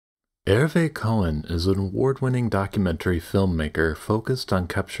Hervé Cohen is an award-winning documentary filmmaker focused on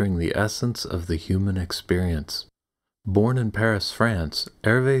capturing the essence of the human experience. Born in Paris, France,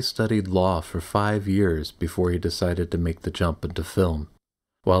 Hervé studied law for 5 years before he decided to make the jump into film.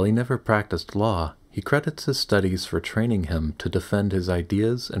 While he never practiced law, he credits his studies for training him to defend his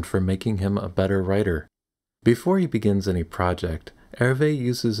ideas and for making him a better writer. Before he begins any project, Hervé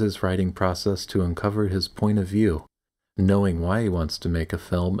uses his writing process to uncover his point of view. Knowing why he wants to make a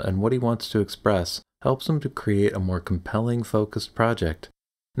film and what he wants to express helps him to create a more compelling, focused project.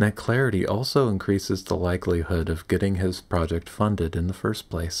 And that clarity also increases the likelihood of getting his project funded in the first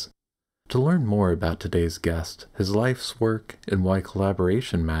place. To learn more about today's guest, his life's work, and why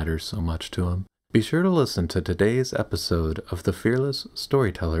collaboration matters so much to him, be sure to listen to today's episode of the Fearless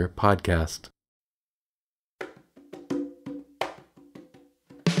Storyteller podcast.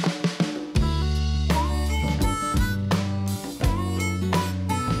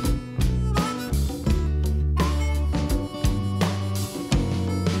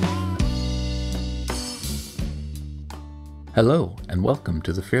 Hello, and welcome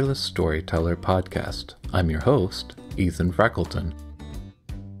to the Fearless Storyteller podcast. I'm your host, Ethan Freckleton.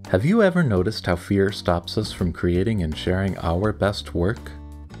 Have you ever noticed how fear stops us from creating and sharing our best work?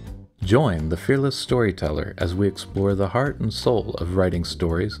 Join the Fearless Storyteller as we explore the heart and soul of writing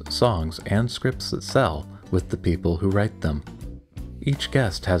stories, songs, and scripts that sell with the people who write them. Each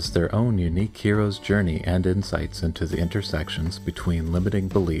guest has their own unique hero's journey and insights into the intersections between limiting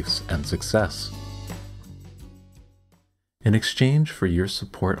beliefs and success. In exchange for your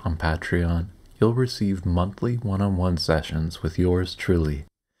support on Patreon, you'll receive monthly one-on-one sessions with yours truly.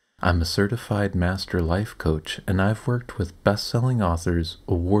 I'm a certified master life coach, and I've worked with best-selling authors,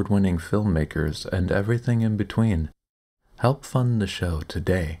 award-winning filmmakers, and everything in between. Help fund the show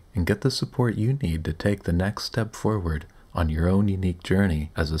today and get the support you need to take the next step forward on your own unique journey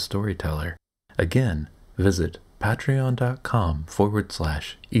as a storyteller. Again, visit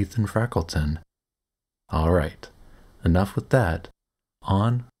patreon.com/Ethan Freckleton. All right. Enough with that.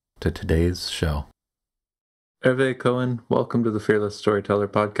 On to today's show. Hervé Cohen, welcome to the Fearless Storyteller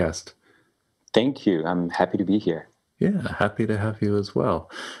podcast. Thank you. I'm happy to be here. Yeah, happy to have you as well.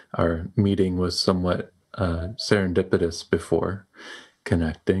 Our meeting was somewhat serendipitous before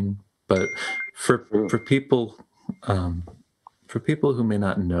connecting, but for people who may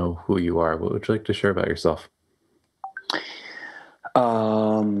not know who you are, what would you like to share about yourself?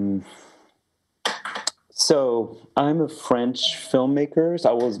 So I'm a French filmmaker.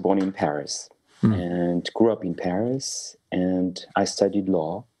 I was born in Paris and grew up in Paris, and I studied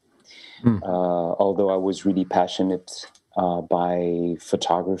law. Although I was really passionate by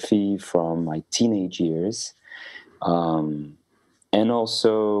photography from my teenage years. And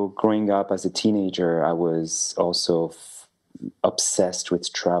also growing up as a teenager, I was also obsessed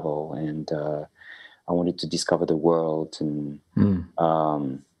with travel, and I wanted to discover the world, and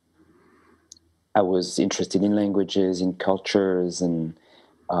I was interested in languages, in cultures, and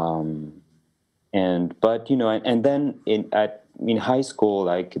then in high school,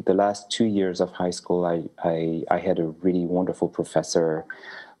 like the last 2 years of high school, I had a really wonderful professor,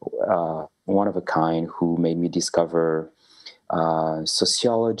 one of a kind, who made me discover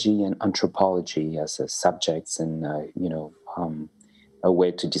sociology and anthropology as subjects, and a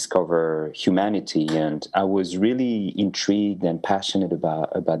way to discover humanity. And I was really intrigued and passionate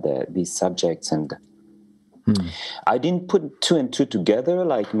about these subjects. And I didn't put two and two together,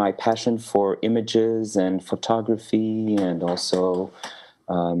 like my passion for images and photography, and also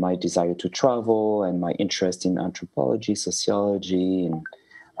my desire to travel, and my interest in anthropology, sociology, and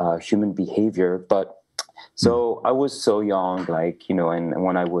human behavior. But so I was so young, and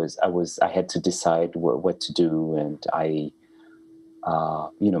when I had to decide what to do, and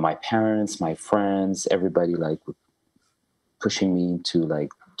my parents, my friends, everybody were pushing me into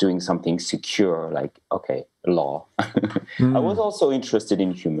doing something secure, law. I was also interested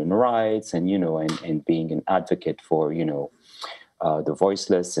in human rights and being an advocate for, the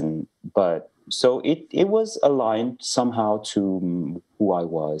voiceless. But so it was aligned somehow to who I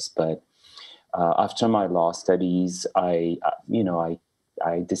was. But after my law studies, I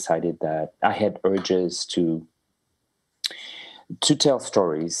decided that I had urges to tell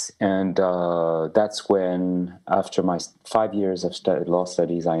stories. And that's when, after my 5 years of law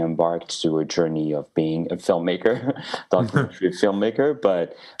studies, I embarked to a journey of being a filmmaker, documentary filmmaker.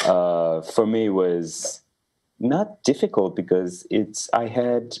 But for me, it was not difficult because I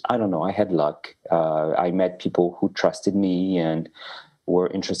had luck. I met people who trusted me and were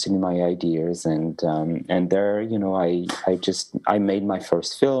interested in my ideas, and there, I made my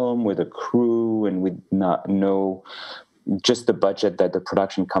first film with a crew and with no just the budget that the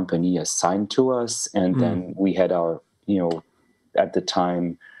production company assigned to us, and then we had our, at the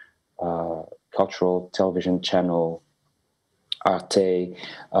time, cultural television channel Arte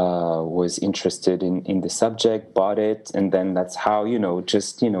was interested in the subject, bought it, and then that's how,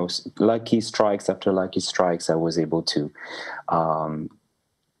 lucky strikes after lucky strikes, I was able to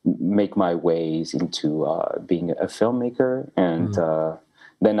make my ways into being a filmmaker. And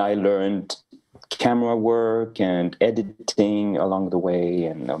then I learned camera work and editing along the way,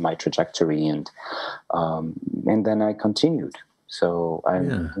 and my trajectory, and then I continued. So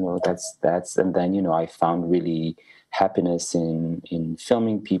that's and then I found really happiness in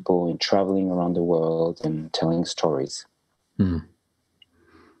filming people, in traveling around the world and telling stories.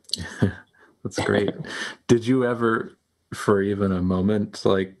 That's great. Did you ever, for even a moment,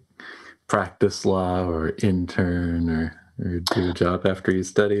 like practice law or intern or do a job after you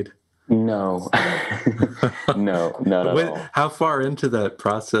studied? No, no, not at all. How far into that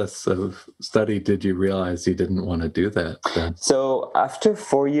process of study did you realize you didn't want to do that then? So after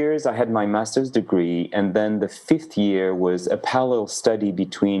 4 years, I had my master's degree, and then the 5th year was a parallel study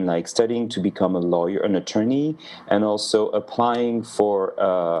between like studying to become a lawyer, an attorney, and also applying for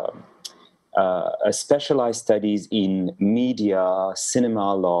a specialized studies in media,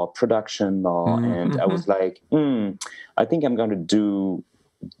 cinema law, production law. And I was like, I think I'm going to do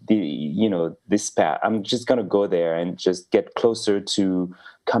this path. I'm just going to go there and just get closer to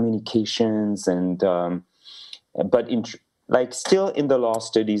communications and but still in the law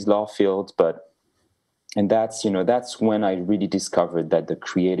studies, law field. And that's when I really discovered that the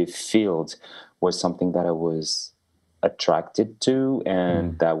creative field was something that I was attracted to,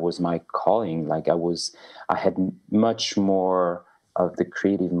 and that was my calling. Like I had much more of the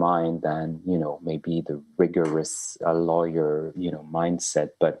creative mind than maybe the rigorous lawyer mindset.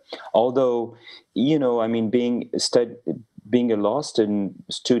 But although being a law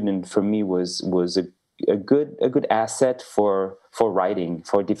student for me was a good asset for writing,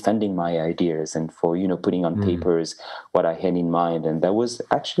 for defending my ideas, and for putting on papers what I had in mind. And that was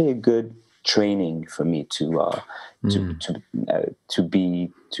actually a good training for me to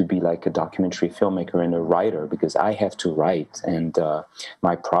be like a documentary filmmaker and a writer, because I have to write and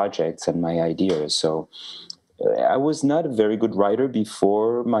my projects and my ideas. So I was not a very good writer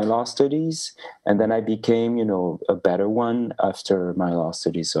before my law studies, and then I became a better one after my law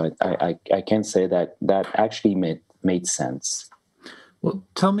studies. So I can say that actually made sense. Well,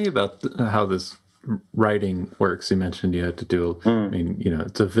 tell me about how this writing works. You mentioned you had to do,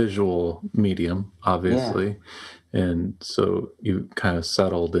 it's a visual medium, obviously. Yeah. And so you kind of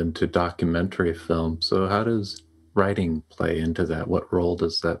settled into documentary film. So how does writing play into that? What role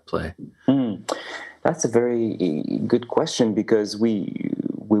does that play? That's a very good question, because we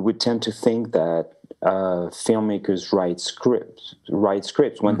would tend to think that filmmakers write scripts.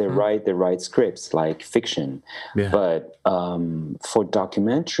 When they write scripts like fiction. Yeah. But for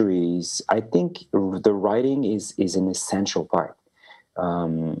documentaries, I think the writing is an essential part,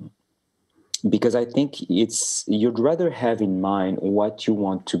 because I think you'd rather have in mind what you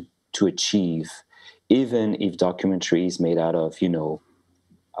want to achieve, even if documentary is made out of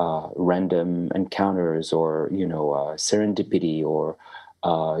random encounters or serendipity or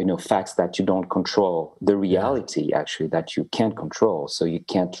facts that you don't control, the reality actually that you can't control, so you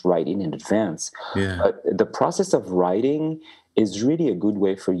can't write in advance. But the process of writing is really a good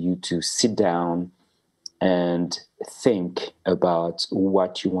way for you to sit down and think about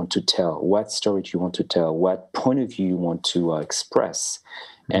what you want to tell, what story you want to tell, what point of view you want to express.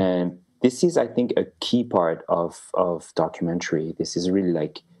 And this is, I think, a key part of documentary. This is really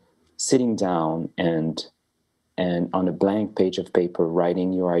like sitting down and on a blank page of paper,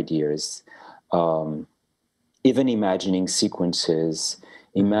 writing your ideas, even imagining sequences,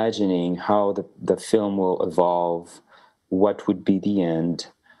 imagining how the film will evolve, what would be the end,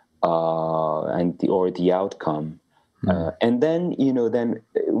 or the outcome. And then, then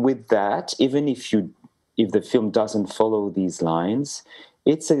with that, even if the film doesn't follow these lines,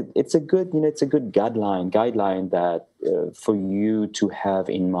 it's a good guideline that for you to have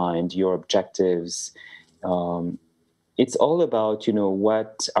in mind your objectives. It's all about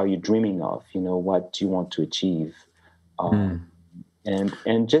what are you dreaming of, what do you want to achieve,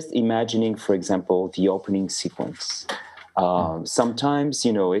 and just imagining, for example, the opening sequence. Sometimes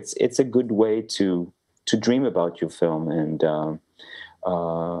it's a good way to dream about your film, and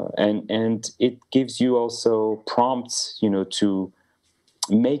it gives you also prompts to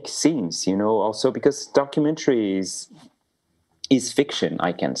make scenes, also, because documentary is fiction,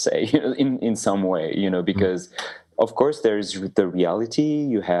 I can say, in some way, because of course, there's the reality.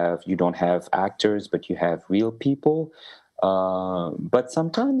 You don't have actors, but you have real people. But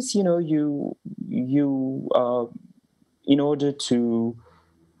sometimes, in order to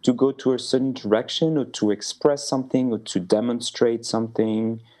go to a certain direction, or to express something, or to demonstrate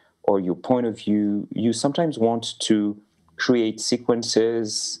something, or your point of view, you sometimes want to create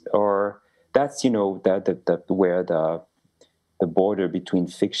sequences, or that's that where the border between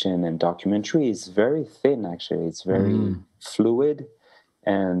fiction and documentary is very thin. Actually, it's very fluid,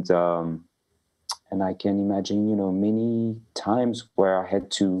 and I can imagine many times where I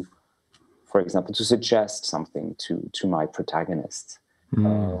had to, for example, to suggest something to my protagonist.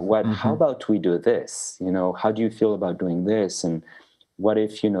 How about we do this? How do you feel about doing this? And what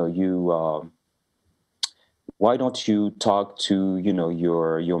if why don't you talk to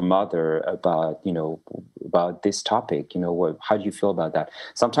your mother about this topic? How do you feel about that?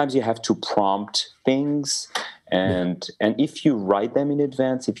 Sometimes you have to prompt things, and if you write them in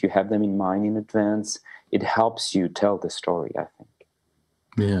advance, if you have them in mind in advance, it helps you tell the story, I think.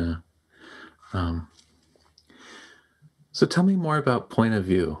 Yeah. So tell me more about point of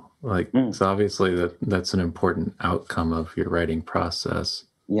view. Like, so obviously that's an important outcome of your writing process.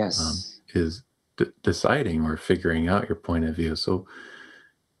 Yes. Is deciding or figuring out your point of view. So,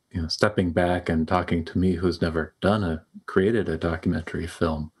 stepping back and talking to me, who's never created a documentary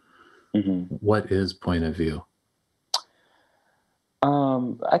film, what is point of view?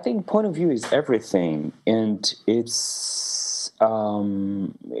 I think point of view is everything, and it starts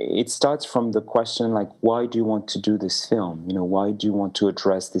from the question, like, why do you want to do this film? Why do you want to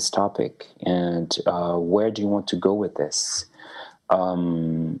address this topic, and where do you want to go with this?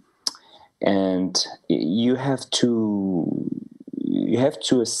 And you have to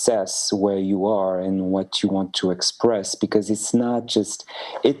assess where you are and what you want to express, because it's not just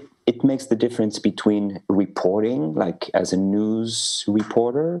it makes the difference between reporting, like as a news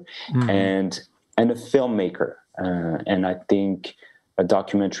reporter, and a filmmaker. And I think a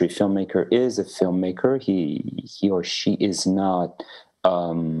documentary filmmaker is a filmmaker. He or she is not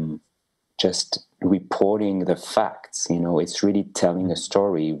just reporting the facts. It's really telling a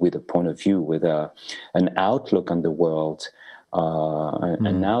story with a point of view, with an outlook on the world,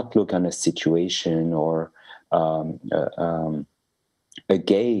 an outlook on a situation, or a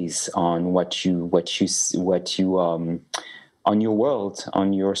gaze on what you on your world,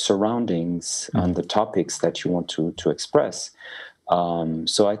 on your surroundings, on the topics that you want to express.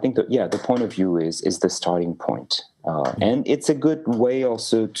 So I think that the point of view is the starting point, and it's a good way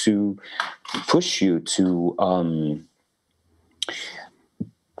also to push you to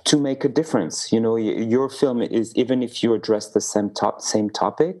make a difference. Your film is, even if you address the same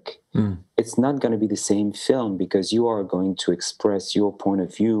topic, it's not going to be the same film, because you are going to express your point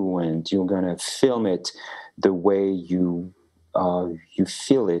of view, and you're going to film it the way you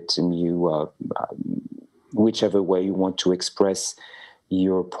feel it, and whichever way you want to express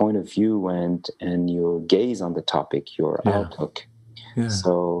your point of view and your gaze on the topic, your outlook.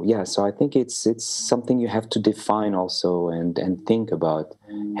 So I think it's something you have to define also, and think about.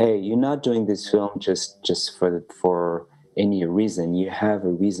 Hey, you're not doing this film just for any reason. You have a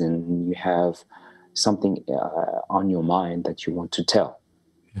reason. You have something on your mind that you want to tell.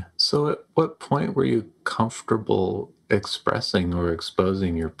 Yeah. So at what point were you comfortable expressing or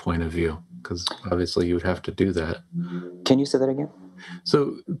exposing your point of view? Because obviously you would have to do that. Can you say that again?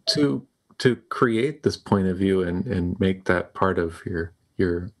 So to create this point of view and make that part of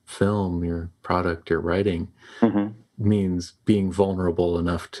your film, your product, your writing, means being vulnerable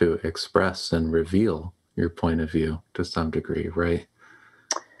enough to express and reveal your point of view to some degree, right?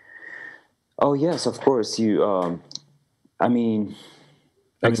 Oh yes, of course. I mean,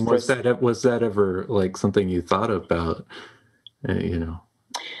 was that ever like something you thought about, or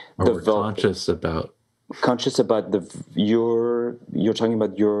were conscious about? Conscious about you're talking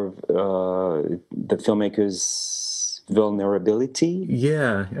about the filmmaker's vulnerability?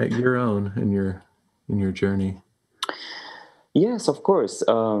 Yeah, at your own, in your journey. Yes, of course.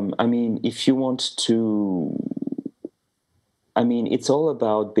 I mean, if you want to, I mean, it's all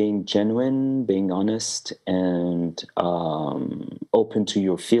about being genuine, being honest, and open to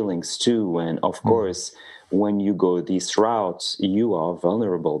your feelings too. And of course, when you go these routes, you are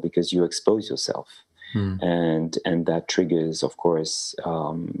vulnerable because you expose yourself. And that triggers, of course,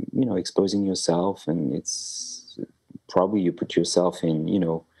 exposing yourself, and it's probably you put yourself in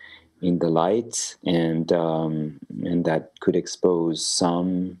the light, and that could expose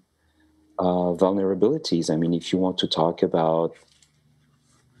some vulnerabilities. I mean, if you want to talk about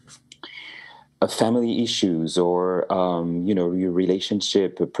family issues or your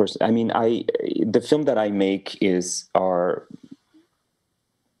relationship, a person. I mean, the film that I make are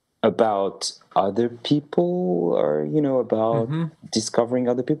about other people, or about discovering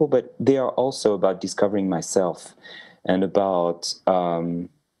other people, but they are also about discovering myself, and about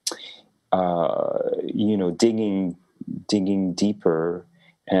digging deeper.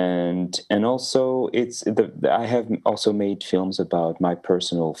 And also I have also made films about my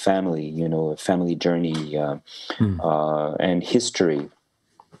personal family, family journey, and history.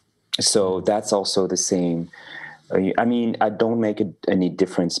 So that's also the same. I mean, I don't make any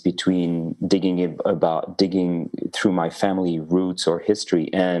difference between digging through my family roots or history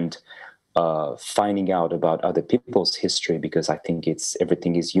and finding out about other people's history, because I think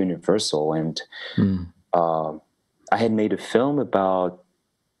everything is universal. And I had made a film about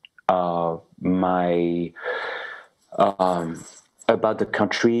my about the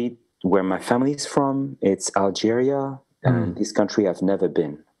country where my family is from. It's Algeria, and this country I've never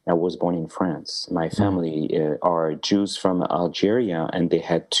been. I was born in France. My family are Jews from Algeria, and they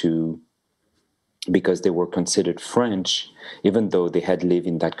had to, because they were considered French, even though they had lived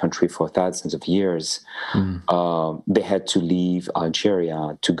in that country for thousands of years, they had to leave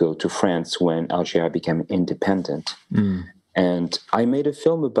Algeria to go to France when Algeria became independent. And I made a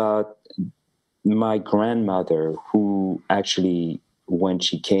film about my grandmother, who actually, when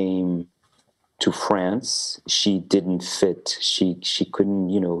she came to France, she didn't fit. She couldn't,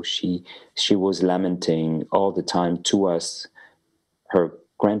 she was lamenting all the time to us, her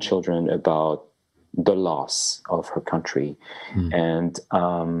grandchildren, about the loss of her country.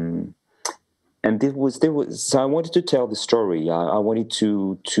 And there was so I wanted to tell the story. I wanted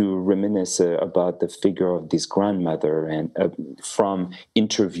to reminisce about the figure of this grandmother, and from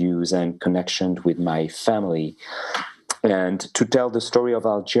interviews and connections with my family, and to tell the story of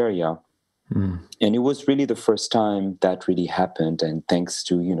Algeria. And it was really the first time that really happened, and thanks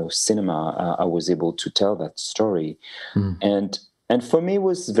to cinema, I was able to tell that story. And for me, it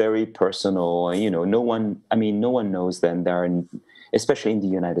was very personal. No one knows then there are, especially in the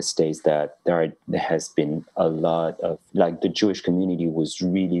United States, that there has been a lot of, like, the Jewish community was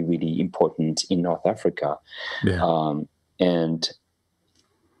really, really important in North Africa. And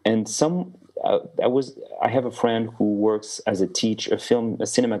some I have a friend who works as a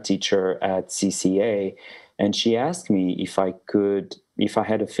cinema teacher at CCA, and she asked me if I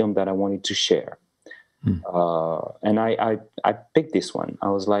had a film that I wanted to share. And I picked this one. I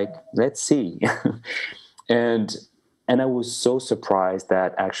was like, let's see. and I was so surprised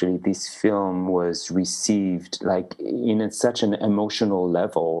that actually this film was received like in such an emotional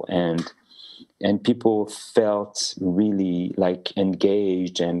level, and people felt really like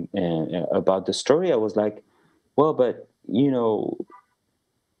engaged and about the story. I was like, well, but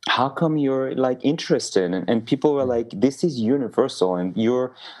how come you're like interested? And people were like, this is universal, and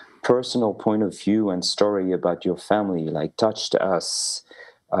your personal point of view and story about your family like touched us,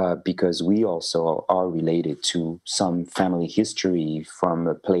 because we also are related to some family history from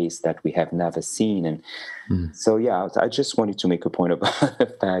a place that we have never seen. And so, yeah, I just wanted to make a point about the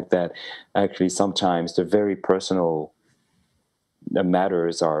fact that actually sometimes the very personal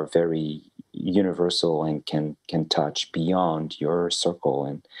matters are very universal and can touch beyond your circle.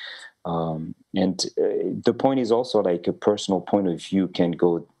 And the point is also, like, a personal point of view can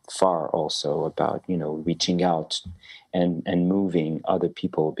go far also about reaching out and moving other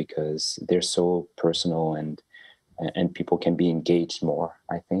people, because they're so personal, and people can be engaged more,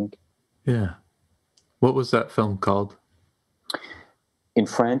 I think. Yeah. What was that film called? In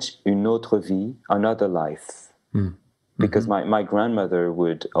French, Une autre vie, another life. Because my grandmother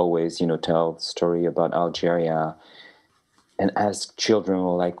would always tell the story about Algeria. And as children,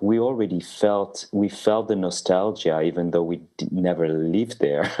 we felt the nostalgia, even though we never lived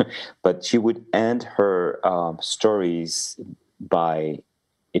there. But she would end her stories by,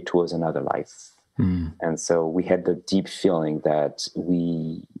 it was another life. And so we had the deep feeling that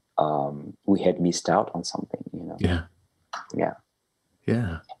we had missed out on something. Yeah. Yeah.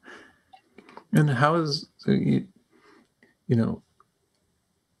 Yeah. And how is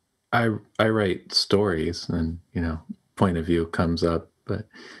I write stories, and point of view comes up, but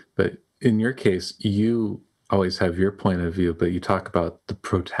in your case, you always have your point of view, but you talk about the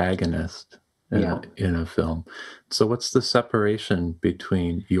protagonist in a film. So what's the separation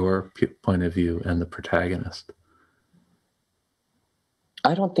between your point of view and the protagonist?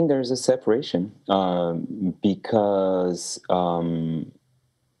 I don't think there's a separation, because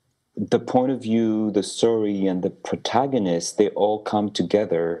the point of view, the story, and the protagonist, they all come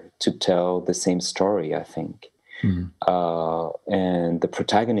together to tell the same story, I think. Mm. And the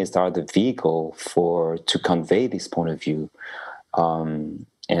protagonists are the vehicle to convey this point of view.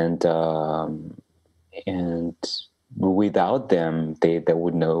 And without them, there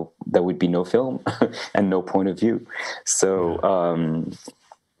would be no film and no point of view. So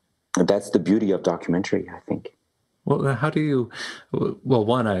that's the beauty of documentary, I think. Well, how do you? Well,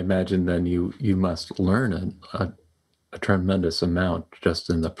 one, I imagine then you must learn a tremendous amount just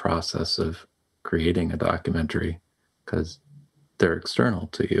in the process of creating a documentary, because they're external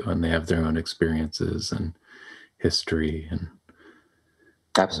to you and they have their own experiences and history and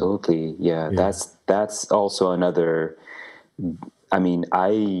Absolutely, yeah. yeah. That's also another. I mean,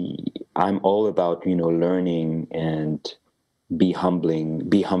 I'm all about learning and be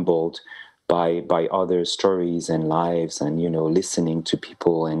humbled by other stories and lives, and listening to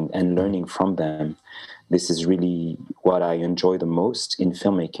people and learning from them. This is really what I enjoy the most in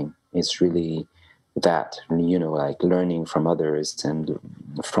filmmaking. It's really that, like learning from others and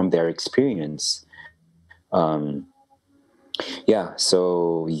from their experience. Yeah,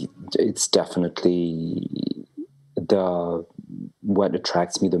 so it's definitely the what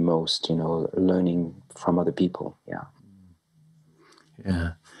attracts me the most, learning from other people. Yeah.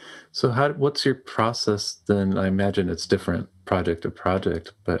 Yeah. So what's your process then? I imagine it's different project to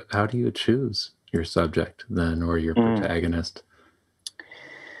project, but how do you choose your subject then or your Mm. protagonist?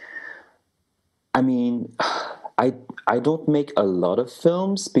 I mean, I I don't make a lot of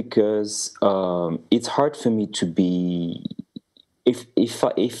films because it's hard for me to be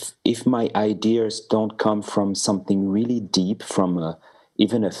if my ideas don't come from something really deep, from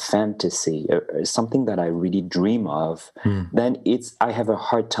even a fantasy, something that I really dream of, Hmm. then I have a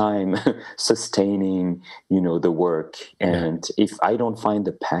hard time sustaining the work. Yeah. And if I don't find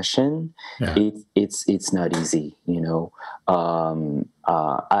the passion, Yeah. it's not easy.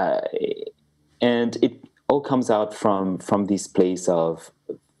 And it all comes out from this place of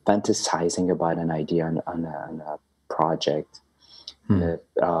fantasizing about an idea on a project. Hmm. And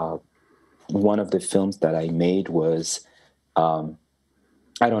one of the films that I made was,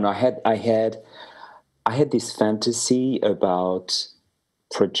 I don't know, I had this fantasy about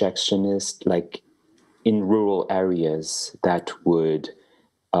projectionists, like in rural areas, that would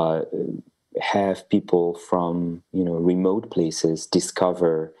uh, have people from remote places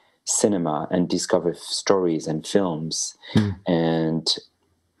discover cinema and discover stories and films. Hmm. And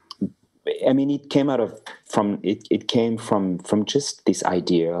I mean, it came from just this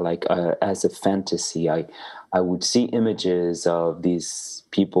idea, like as a fantasy. I would see images of these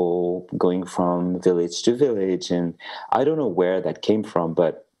people going from village to village, and I don't know where that came from,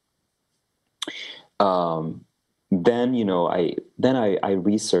 but um, then I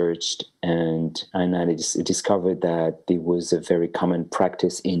researched, and I discovered that there was a very common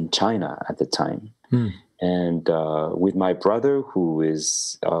practice in China at the time. Hmm. And with my brother, who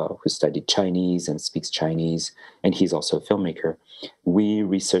studied Chinese and speaks Chinese, and he's also a filmmaker, we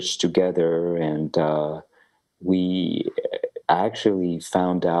researched together, and we actually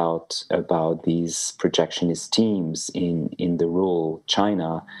found out about these projectionist teams in the rural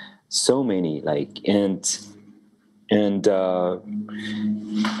China. So many, like, and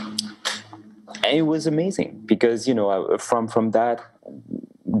it was amazing because from that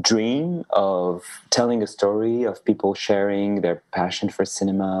dream of telling a story of people sharing their passion for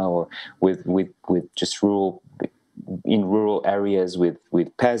cinema, or with just rural areas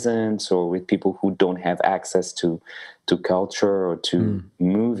with peasants, or with people who don't have access to culture or to Hmm.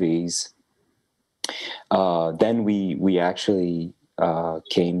 movies. Then we actually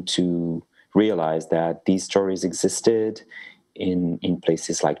came to realize that these stories existed in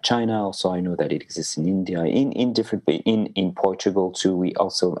places like China. Also, I know that it exists in India, in different in Portugal too. We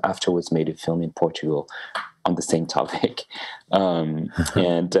also afterwards made a film in Portugal on the same topic, and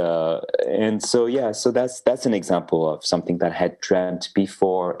so yeah, so that's an example of something that I had dreamt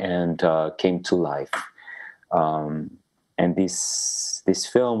before and came to life. And this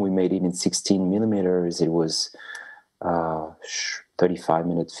film, we made it in 16 millimeters. It was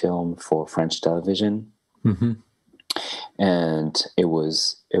 35-minute film for French television, Hmm. and it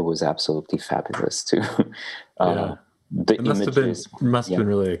was absolutely fabulous too. uh, Yeah. the It images, must have yeah. been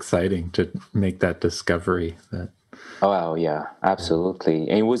really exciting to make that discovery that Oh yeah, yeah. absolutely.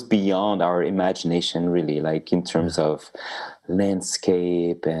 And it was beyond our imagination, really, like in terms Yeah. of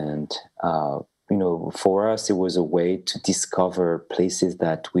landscape. And for us, it was a way to discover places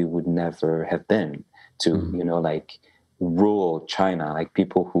that we would never have been to, Hmm. like rural China, like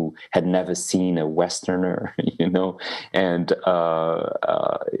people who had never seen a Westerner, and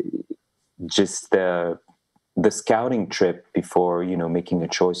just the scouting trip before making a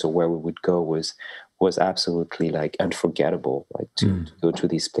choice of where we would go was absolutely like unforgettable, like to go to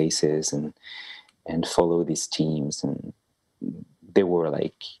these places and follow these teams. And they were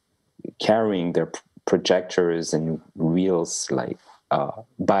like carrying their projectors and reels like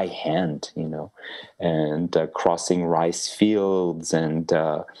by hand, and crossing rice fields, and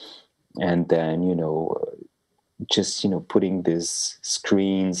then just putting these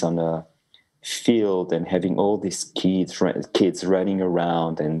screens on a field and having all these kids running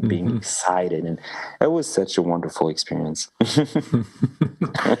around and being excited, and it was such a wonderful experience.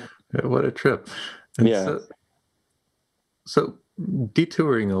 What a trip. And Yeah. So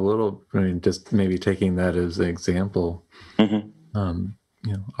detouring a little, I mean, just maybe taking that as an example,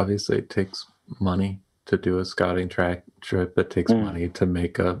 obviously it takes money to do a scouting trip. It takes money to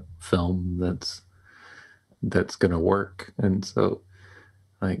make a film that's going to work. And so,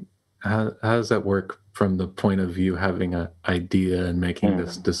 like, how does that work from the point of view having an idea and making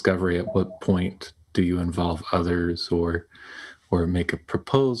this discovery? At what point do you involve others, or make a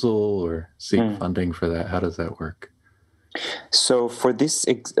proposal, or seek funding for that? How does that work? So for this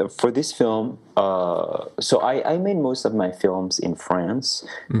film, so I made most of my films in France,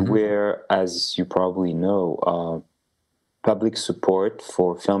 where, as you probably know, public support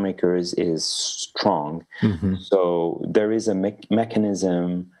for filmmakers is strong. So there is a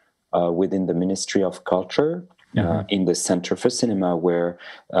mechanism within the Ministry of Culture in the Center for Cinema, where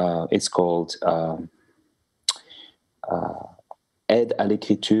it's called aide à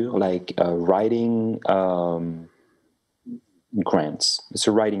l'écriture, like writing grants. It's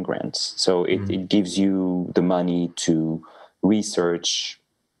a writing grants. So it gives you the money to research,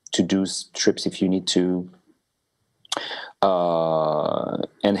 to do trips if you need to,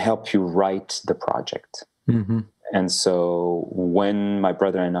 and help you write the project. And so when my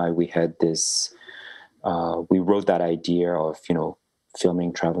brother and I, we had this, we wrote that idea of,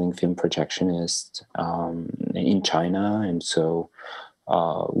 filming traveling film projectionist in China. And so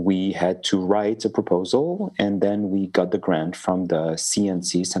we had to write a proposal, and then we got the grant from the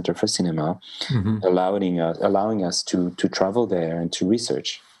CNC, Center for Cinema, allowing us to travel there and to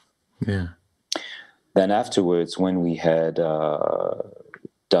research. Yeah. Then afterwards, when we had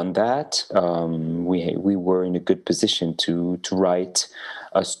done that, we were in a good position to write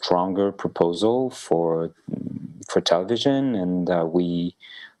a stronger proposal for television. And we,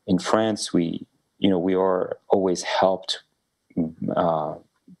 in France, we are always helped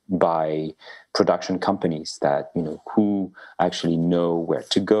by production companies that who actually know where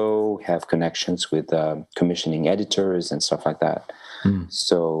to go, have connections with commissioning editors and stuff like that.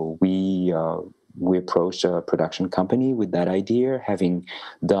 So we approached a production company with that idea, having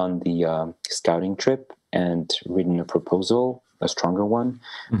done the scouting trip and written a proposal, a stronger one.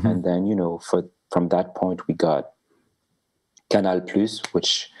 And then from that point we got Canal Plus,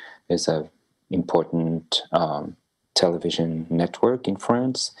 which is a important television network in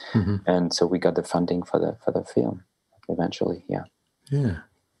France, and so we got the funding for the film eventually. Yeah.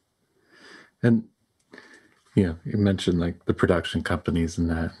 And you mentioned like the production companies and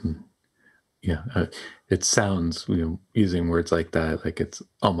that, and it sounds, using words like that, like it's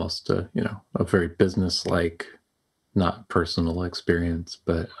almost a very business-like, not personal experience,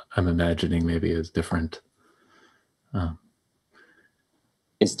 but I'm imagining maybe it's different.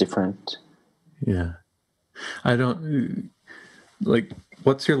 It's different. Yeah. I don't, like,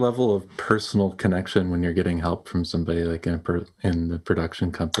 what's your level of personal connection when you're getting help from somebody like in the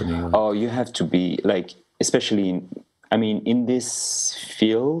production company? Like, oh, you have to be like, especially in this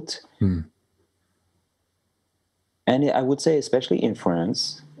field, and I would say especially in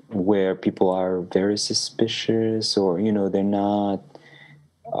France, where people are very suspicious, or they're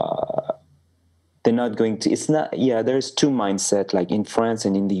not going to, it's not, there's two mindset, like in France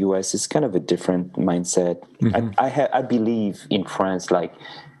and in the US, it's kind of a different mindset. I believe in France, like,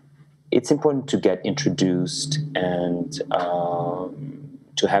 it's important to get introduced and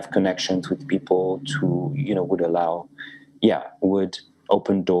to have connections with people to, would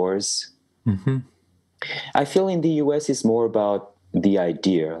open doors. I feel in the US it's more about the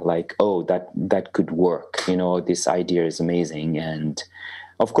idea, like, oh, that could work, this idea is amazing. And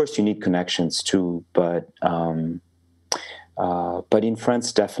of course you need connections too, but in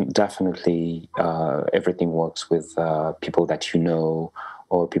France, definitely everything works with people that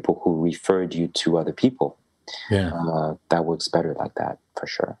or people who referred you to other people. That works better like that, for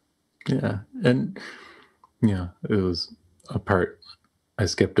sure. Yeah. And it was a part I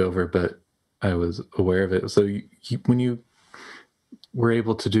skipped over, but I was aware of it. So when you were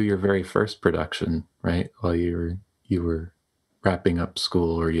able to do your very first production, right, while you were wrapping up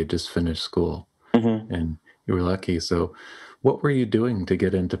school, or you just finished school, and you were lucky. So what were you doing to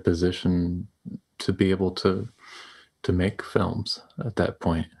get into position to be able to make films at that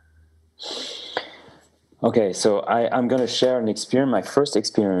point? Okay, so I'm going to share an experience. My first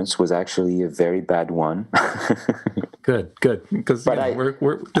experience was actually a very bad one. Good, because But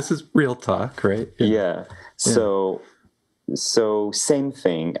we're this is real talk, right? yeah. Yeah. So same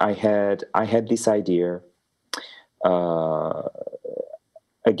thing. I had this idea, uh,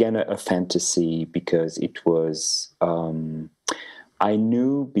 again a fantasy, because it was I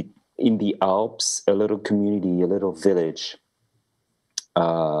knew in the Alps a little community, a little village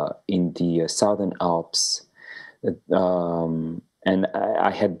in the southern Alps. And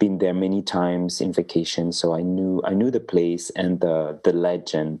I had been there many times in vacation, so I knew the place and the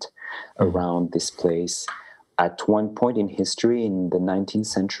legend around this place. At one point in history, in the 19th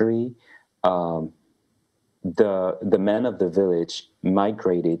century, the men of the village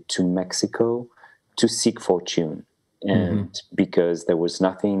migrated to Mexico to seek fortune, and because there was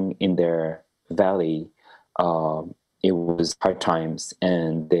nothing in their valley, it was hard times,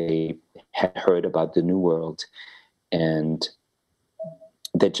 and they had heard about the New World, and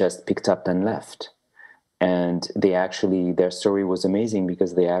they just picked up and left. And their story was amazing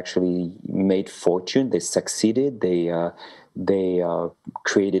because they actually made fortune. They succeeded. They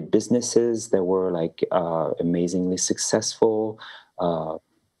created businesses that were like amazingly successful.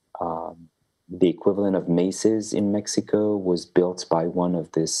 The equivalent of Macy's in Mexico was built by one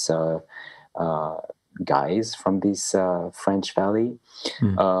of these guys from this French Valley.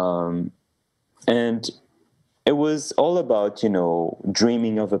 And it was all about,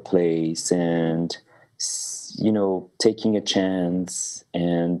 dreaming of a place and, taking a chance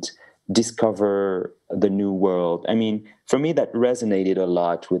and discover the new world. I mean, for me, that resonated a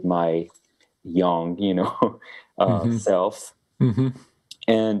lot with my young, self.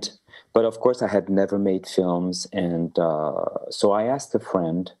 And, but of course I had never made films. And so I asked a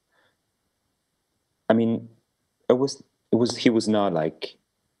friend. I mean, he was not like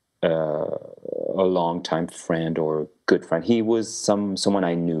a longtime friend or good friend. He was someone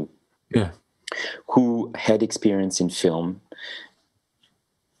I knew, who had experience in film.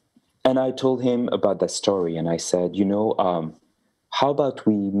 And I told him about that story, and I said, how about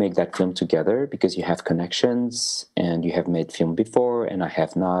we make that film together, because you have connections and you have made film before, and I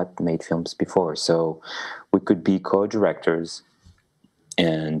have not made films before, so we could be co-directors.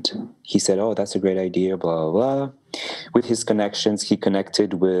 And he said, oh, that's a great idea, blah, blah, blah. With his connections, he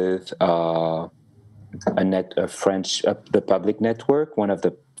connected with the public network, one of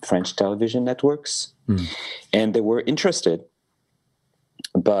the French television networks, and they were interested.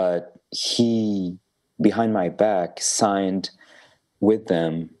 But he, behind my back, signed with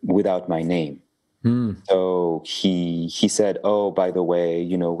them without my name. So he said, oh, by the way,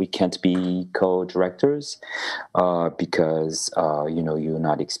 we can't be co-directors because you're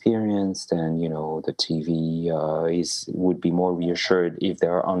not experienced, and the TV would be more reassured if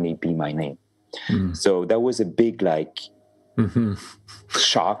there only be my name. So that was a big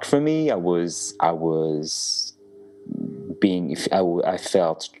shock for me. I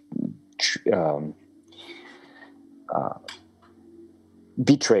felt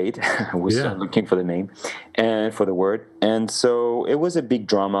betrayed. I was looking for the name and for the word, and so it was a big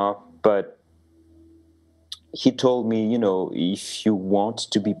drama. But he told me, if you want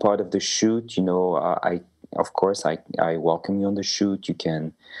to be part of the shoot, of course I welcome you on the shoot. You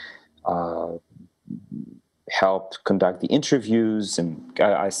can help conduct the interviews, and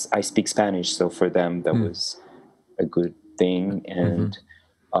I speak Spanish, so for them that was a good thing. And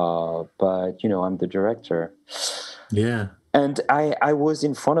but I'm the director. And I was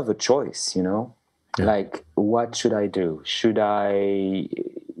in front of a choice, like, what should I do? Should I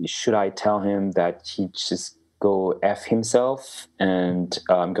tell him that he just go F himself and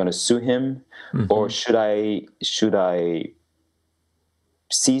I'm gonna sue him, or should I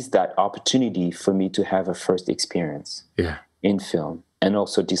seize that opportunity for me to have a first experience in film, and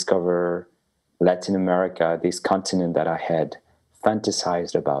also discover Latin America, this continent that I had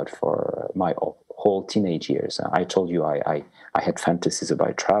fantasized about for my whole teenage years. I told you I had fantasies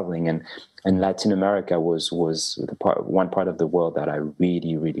about traveling, and Latin America was one part of the world that I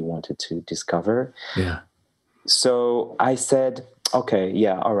really, really wanted to discover. So I said, okay,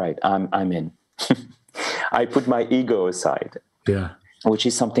 yeah, all right, I'm in. I put my ego aside. Which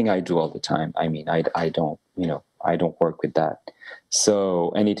is something I do all the time. I mean, I don't, I don't work with that.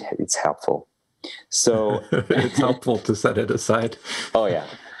 So, and it's helpful. So it's helpful to set it aside. Oh yeah.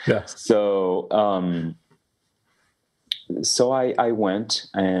 So, so I went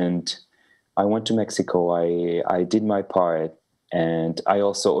to Mexico. I did my part, and I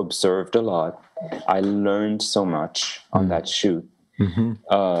also observed a lot. I learned so much on that shoot. Mm-hmm.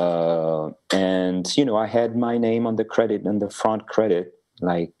 And I had my name on the credit, on the front credit,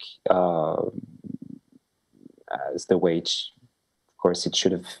 like as the wage. Of course, it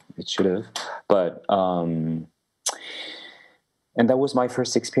should have, but and that was my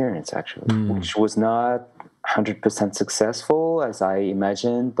first experience, actually, which was not 100% successful as I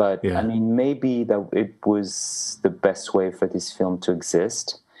imagined, but I mean, maybe that it was the best way for this film to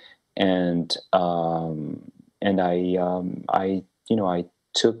exist, and I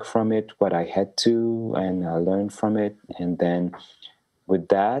took from it what I had to, and I learned from it, and then with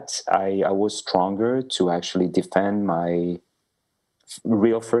that, I was stronger to actually defend my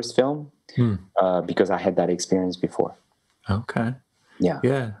real first film because I had that experience before. Okay. Yeah.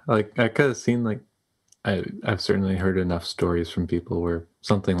 Yeah. Like I could have seen like I've certainly heard enough stories from people where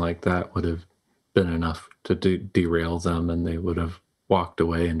something like that would have been enough to derail them, and they would have walked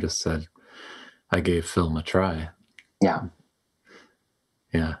away and just said, "I gave film a try." Yeah.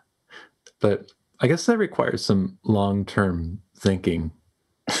 Yeah. But I guess that requires some long-term thinking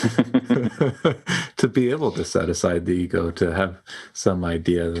to be able to set aside the ego, to have some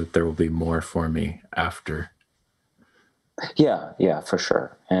idea that there will be more for me after. Yeah, for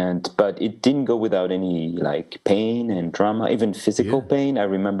sure. But it didn't go without any like pain and drama, even physical pain. I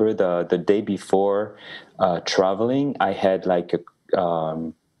remember the day before traveling, I had like a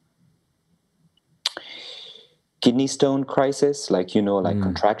kidney stone crisis, like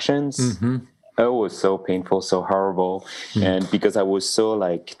contractions. Mm-hmm. It was so painful, so horrible, and because I was so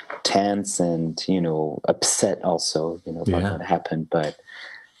like tense and upset also, about what happened. But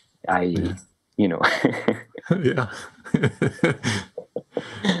I, Yeah.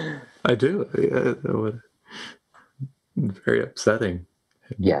 I do. Yeah, that would very upsetting.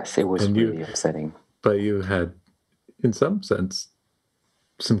 Yes, it was And really upsetting. but you had, in some sense,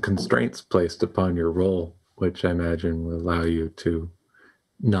 some constraints placed upon your role, which I imagine will allow you to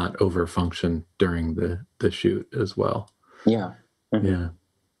not overfunction during the shoot as well. Yeah. Mm-hmm. Yeah.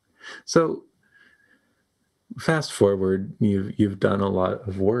 So fast forward, you've done a lot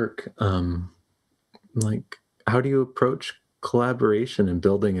of work. Like, how do you approach collaboration and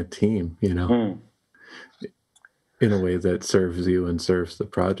building a team? In a way that serves you and serves the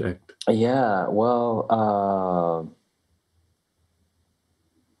project. Yeah. Well.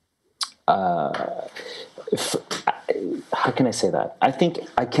 How can I say that? I think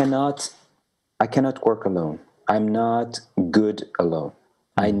I cannot work alone. I'm not good alone.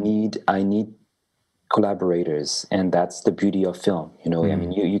 I need collaborators, and that's the beauty of film. I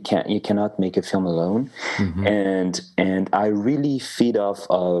mean, you cannot make a film alone, and I really feed off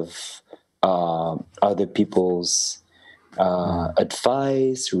of other people's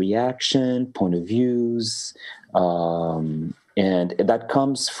advice, reaction, point of views. And that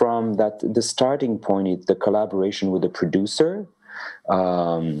comes from the starting point is the collaboration with the producer.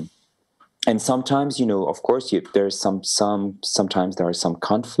 And sometimes, of course, there's sometimes there are some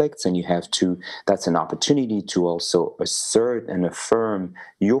conflicts, and you have to. That's an opportunity to also assert and affirm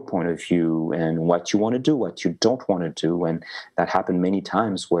your point of view and what you want to do, what you don't want to do, and that happened many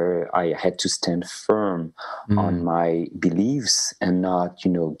times where I had to stand firm on my beliefs and not,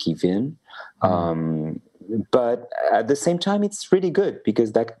 give in. But at the same time, it's really good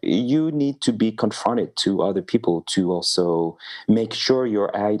because that you need to be confronted to other people to also make sure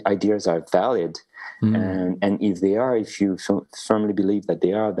your ideas are valid. And if they are, if you firmly believe that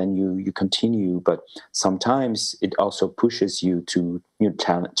they are, then you continue. But sometimes it also pushes you to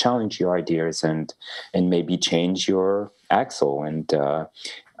challenge your ideas and maybe change your axle and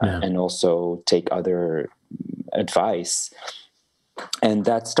also take other advice. And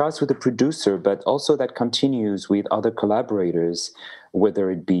that starts with the producer, but also that continues with other collaborators,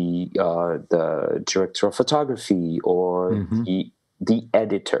 whether it be the director of photography or the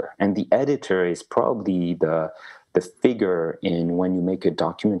editor. And the editor is probably the figure in when you make a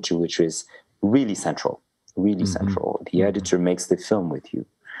documentary, which is really central, really central. The editor makes the film with you.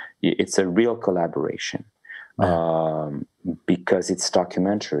 It's a real collaboration. Because it's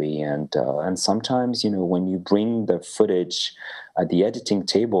documentary, and sometimes when you bring the footage at the editing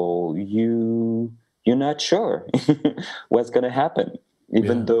table, you're not sure what's going to happen,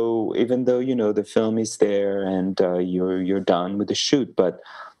 even though the film is there and you're done with the shoot. But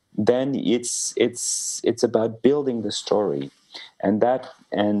then it's about building the story, and that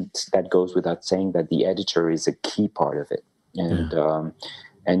goes without saying that the editor is a key part of it,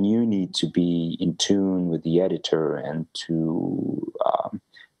 and you need to be in tune with the editor and to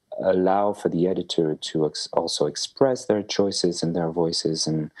allow for the editor to also express their choices and their voices.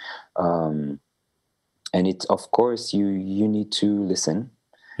 And it's, of course, you need to listen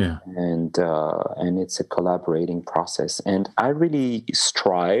Yeah. And it's a collaborating process. And I really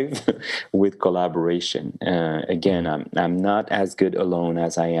strive with collaboration. Again, I'm not as good alone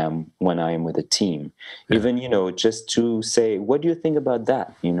as I am when I am with a team. Yeah. Even, just to say, what do you think about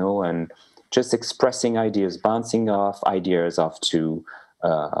that? And just expressing ideas, bouncing off ideas off to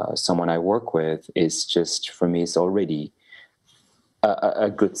someone I work with is just, for me, it's already a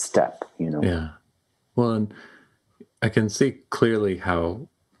good step. Yeah. Well, and I can see clearly how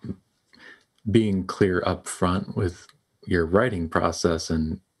being clear up front with your writing process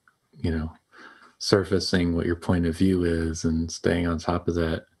and, surfacing what your point of view is and staying on top of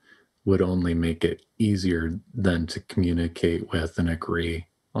that would only make it easier than to communicate with and agree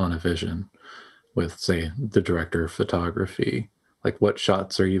on a vision with, say, the director of photography. Like, what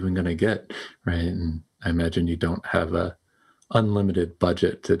shots are you even going to get, right? And I imagine you don't have a unlimited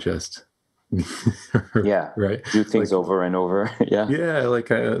budget to just Yeah, right, do things like, over and over. Yeah. yeah, like,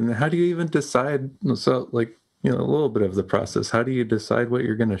 how do you even decide? So, like, a little bit of the process, how do you decide what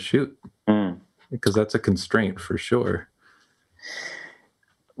you're going to shoot? Mm. Because that's a constraint for sure.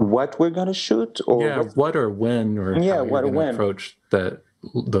 What we're gonna shoot, or Yeah, what? what or when or Yeah, how you're what, going to when? approach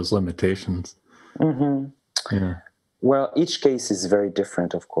those limitations. Hmm. Yeah. Well, each case is very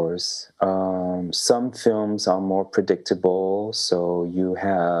different, of course. Some films are more predictable, so you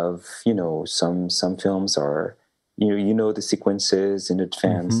have, some films are, the sequences in Hmm.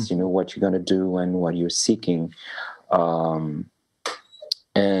 advance. You know what you're gonna do and what you're seeking, um,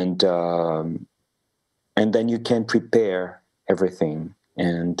 and um, and then you can prepare everything.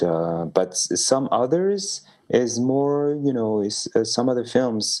 And but some others is more, is some other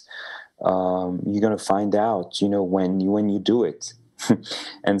films, you're going to find out, when you do it.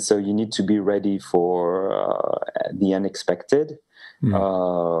 And so you need to be ready for the unexpected,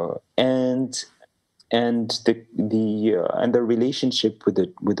 Mm. and the relationship with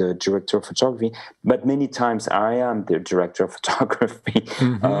the director of photography. But many times I am the director of photography.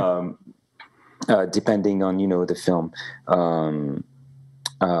 Hmm. Depending on, the film, and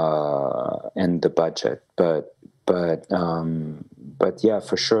the budget. But yeah,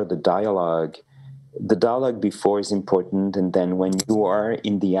 for sure, the dialogue before is important, and then when you are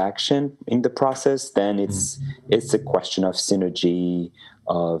in the action, in the process, then it's a question of synergy,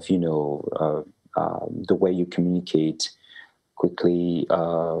 of, the way you communicate quickly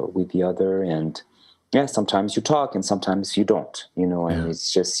with the other. And yeah, sometimes you talk and sometimes you don't, and Yeah.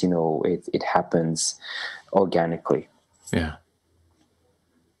 it's just, it happens organically. Yeah.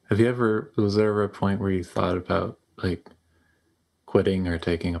 Was there ever a point where you thought about, like, quitting or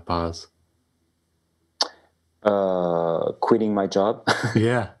taking a pause? Quitting my job.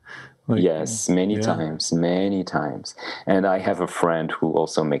 Yeah. Like, Yes, many yeah. times, many times. And I have a friend who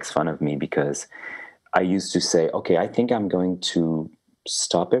also makes fun of me because I used to say, okay, I think I'm going to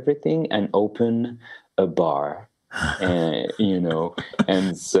stop everything and open a bar. And,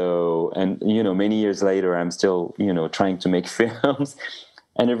 many years later, I'm still, trying to make films.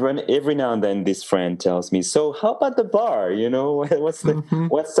 And every now and then, this friend tells me, "So, how about the bar? Hmm.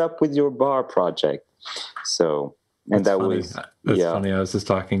 What's up with your bar project?" So, and That's that funny. was, That's yeah. funny. I was just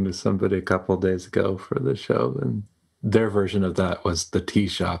talking to somebody a couple of days ago for the show, and their version of that was the tea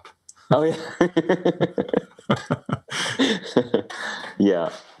shop. Oh yeah. Yeah.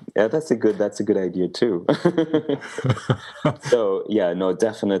 Yeah, that's a good idea too. So yeah, no,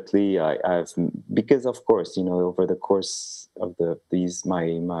 definitely I've, because of course, over the course of these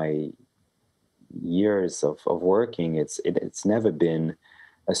my years of working, it's never been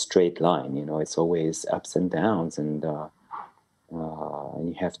a straight line. It's always ups and downs, and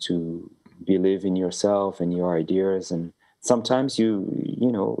you have to believe in yourself and your ideas. And sometimes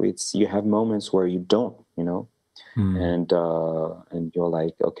you have moments where you don't, Hmm. and you're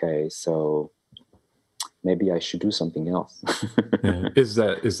like, okay, so maybe I should do something else. Yeah. Is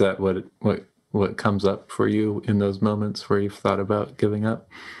that what comes up for you in those moments where you've thought about giving up?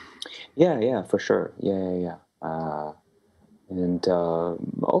 Yeah, for sure. Yeah. And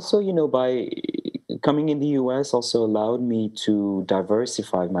also, by coming in the US also allowed me to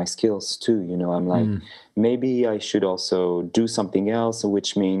diversify my skills too. I'm like, Mm. maybe I should also do something else,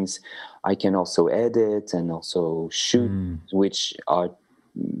 which means I can also edit and also shoot, Mm. which are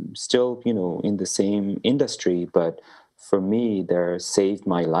still, in the same industry. But for me, they saved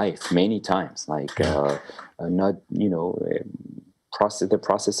my life many times. Like, Yeah. not, the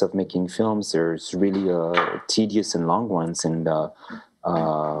process of making films, there's really tedious and long ones, and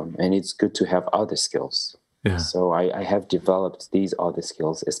it's good to have other skills. Yeah. So I have developed these other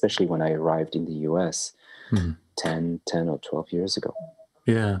skills, especially when I arrived in the US Mm. 10 or 12 years ago.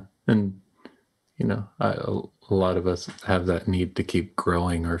 Yeah. And a lot of us have that need to keep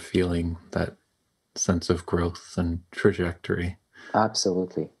growing or feeling that sense of growth and trajectory.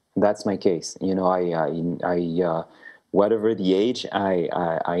 Absolutely. That's my case. Whatever the age I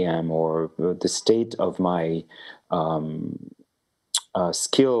am, or the state of my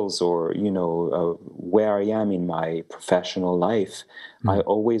skills, or where I am in my professional life, I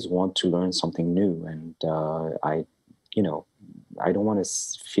always want to learn something new, and you know, I don't want to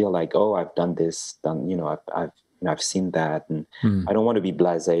feel like, oh, I've done this, I've seen that, and I don't want to be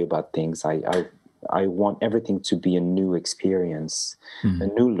blasé about things. I want everything to be a new experience, a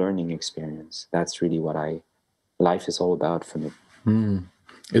new learning experience. That's really what life is all about for me.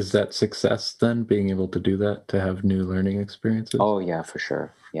 Is that success then, being able to do that, to have new learning experiences? Oh yeah, for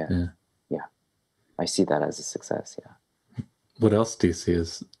sure. Yeah. I see that as a success. Yeah. What else do you see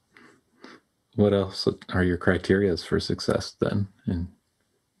as, what else are your criterias for success then in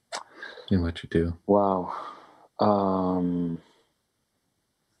what you do? Wow.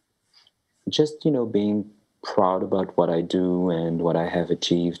 Just being proud about what I do and what I have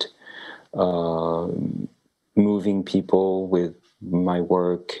achieved. Moving people with my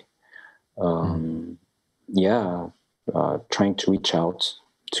work. Trying to reach out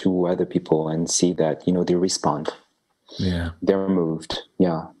to other people and see that they respond. Yeah, they're moved.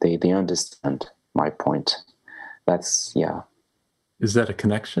 Yeah, they understand my point. That's Is that a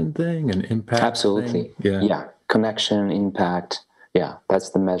connection thing, an impact absolutely thing? Yeah, connection, impact. Yeah, that's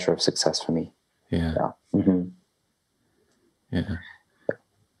the measure of success for me. Yeah. Mm-hmm. Yeah.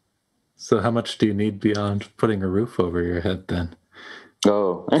 So how much do you need beyond putting a roof over your head then?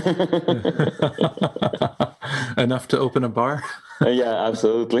 Oh. Enough to open a bar? Yeah,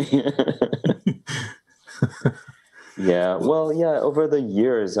 absolutely. Yeah, well, yeah. Over the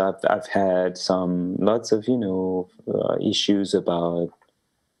years, I've had lots of issues about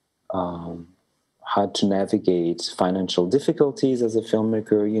how to navigate financial difficulties as a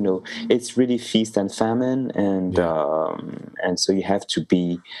filmmaker. It's really feast and famine, and so you have to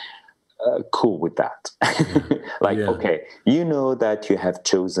be cool with that. Like, okay, that you have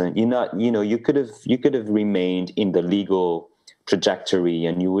chosen. You could have remained in the legal trajectory,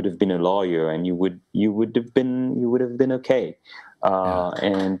 and you would have been a lawyer, and you would have been okay,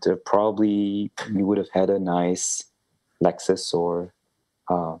 and probably you would have had a nice Lexus or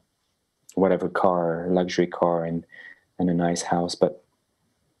whatever car, luxury car, and a nice house. But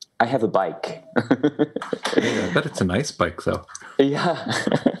I have a bike. Yeah, I bet it's a nice bike though. Yeah.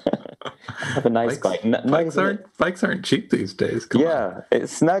 I have a nice bike. Bikes aren't cheap these days. Come on.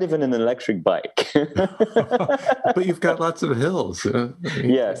 It's not even an electric bike. But you've got lots of hills.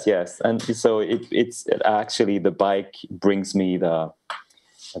 Yes, and so it's actually, the bike brings me the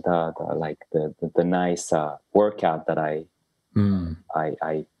nice workout that I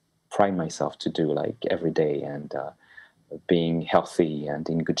pride myself to do, like, every day, and being healthy and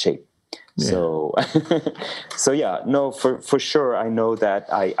in good shape. So no, for sure, I know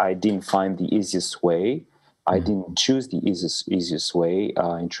that I didn't find the easiest way. I didn't choose the easiest way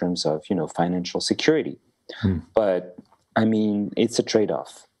in terms of financial security. But I mean, it's a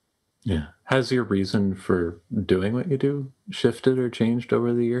trade-off. Yeah. Has your reason for doing what you do shifted or changed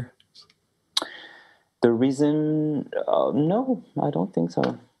over the year? The reason, no, I don't think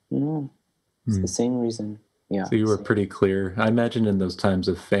so. No, it's the same reason. Yeah. So you were pretty clear. I imagine in those times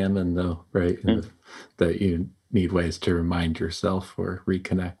of famine, though, right? That you need ways to remind yourself or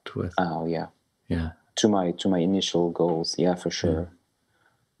reconnect with. Oh yeah. Yeah. To my initial goals. Yeah, for sure.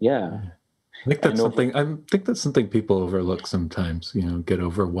 Yeah. I think that's something people overlook sometimes. Get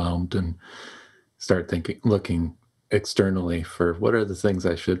overwhelmed and start looking externally for what are the things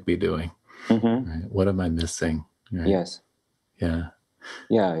I should be doing. Right? What am I missing? Right? Yes. Yeah.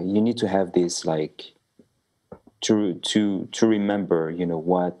 Yeah. You need to have this, like, to remember,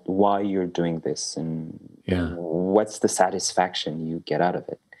 why you're doing this, and what's the satisfaction you get out of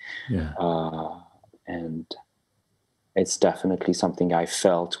it. Yeah. And it's definitely something I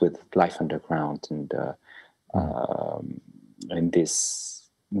felt with Life Underground, and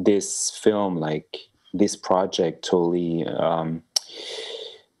this film, like, this project totally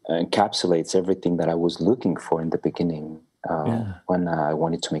encapsulates everything that I was looking for in the beginning, when I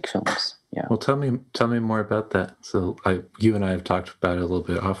wanted to make films. Yeah. Well, tell me more about that. So you and I have talked about it a little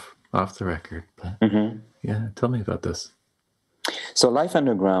bit off the record, but yeah, tell me about this. So Life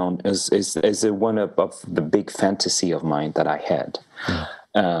Underground is one of the big fantasy of mine that I had.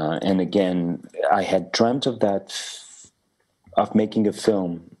 And again, I had dreamt of that, of making a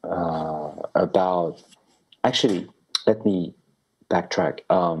film about, actually, let me backtrack.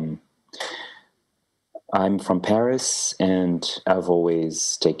 I'm from Paris, and I've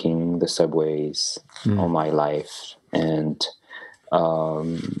always taken the subways all my life,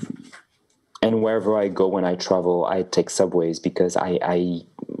 um, and wherever I go when I travel, I take subways because I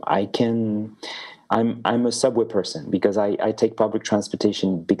can. I'm a subway person because I take public transportation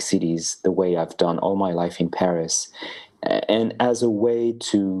in big cities the way I've done all my life in Paris, and as a way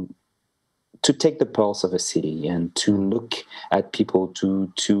to take the pulse of a city and to look at people,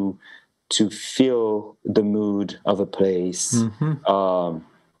 to feel the mood of a place.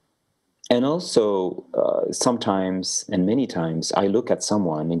 And also, sometimes and many times, I look at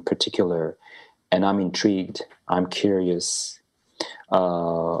someone in particular and I'm intrigued, I'm curious.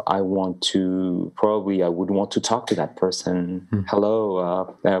 I would want to talk to that person.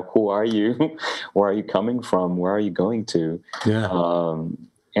 Hello, who are you? Where are you coming from? Where are you going to?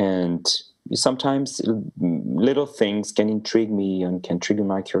 And sometimes little things can intrigue me and can trigger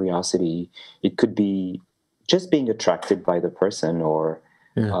my curiosity. It could be just being attracted by the person, or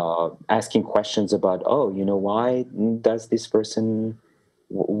asking questions about, why does this person,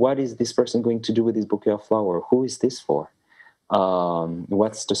 what is this person going to do with this bouquet of flower? Who is this for?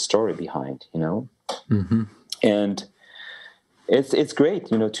 What's the story behind, And it's great,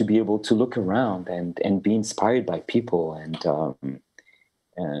 to be able to look around and be inspired by people. And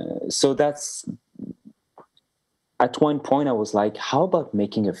so that's, at one point I was like, how about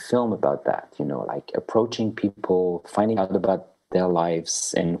making a film about that? Like approaching people, finding out about their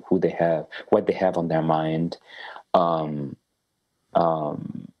lives and what they have on their mind. Um,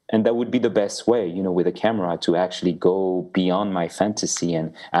 and that would be the best way, with a camera, to actually go beyond my fantasy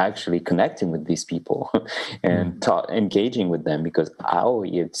and actually connecting with these people and engaging with them, because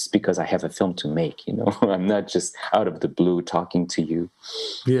it's because I have a film to make. I'm not just out of the blue talking to you.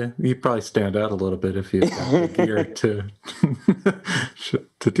 Yeah, you probably stand out a little bit if you've got the gear to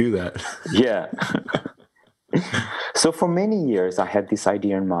to do that. Yeah. So for many years, I had this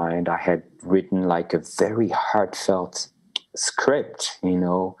idea in mind. I had written like a very heartfelt script,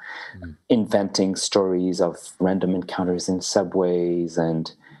 inventing stories of random encounters in subways. And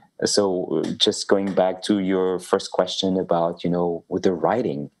so just going back to your first question about, with the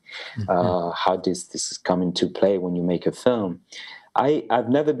writing, how does this come into play when you make a film? I've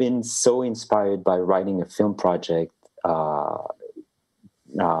never been so inspired by writing a film project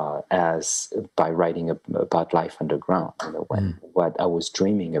as by writing about life underground, what I was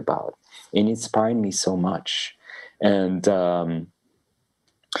dreaming about. It inspired me so much. And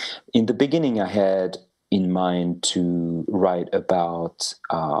in the beginning, I had in mind to write a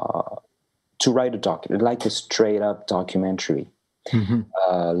document, like a straight up documentary,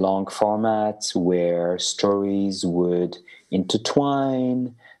 long format where stories would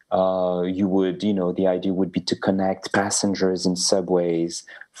intertwine. The idea would be to connect passengers in subways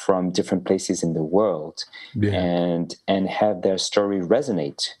from different places in the world, and have their story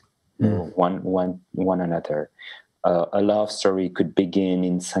resonate, one another. A love story could begin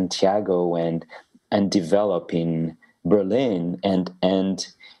in Santiago and develop in Berlin and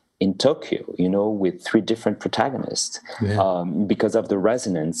in Tokyo, with three different protagonists, because of the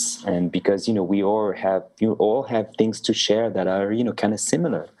resonance, and because we all have things to share that are kind of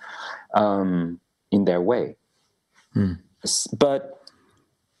similar in their way. But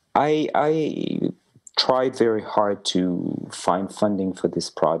I tried very hard to find funding for this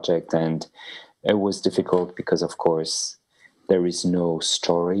project, and it was difficult because, of course, there is no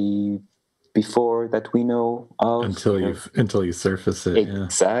story before that we know of until you surface it.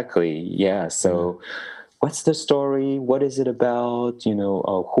 Exactly. Yeah. So what's the story? What is it about?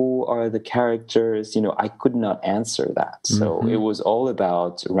 Who are the characters? I could not answer that. So it was all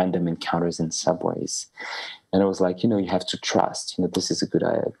about random encounters in subways. And I was like, you have to trust, this is a good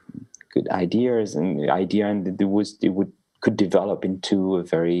idea, and it could develop into a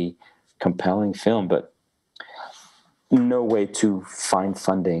very compelling film, but no way to find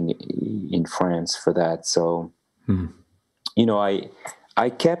funding in France for that. So, I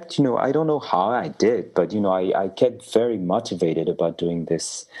kept, I don't know how I did, but, I kept very motivated about doing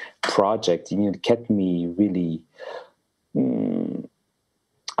this project. It kept me really,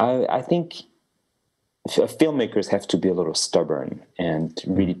 I think filmmakers have to be a little stubborn and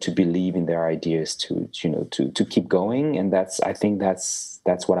really to believe in their ideas to keep going. And I think that's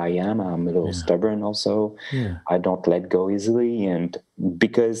what I am. I'm a little stubborn also. I don't let go easily. And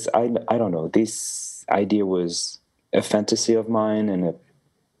because I don't know, this idea was a fantasy of mine, and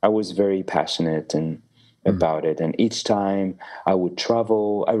I was very passionate about it. And each time I would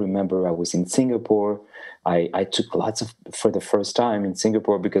travel, I remember I was in Singapore. I took for the first time in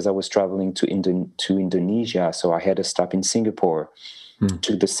Singapore, because I was traveling to Indonesia. So I had to stop in Singapore,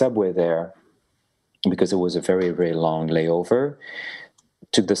 took the subway there. because it was a very, very long layover.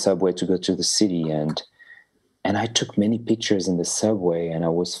 Took the subway to go to the city, and I took many pictures in the subway, and I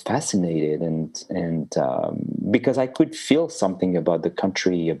was fascinated, and because I could feel something about the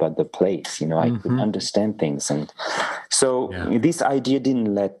country, about the place, I could understand things, and so this idea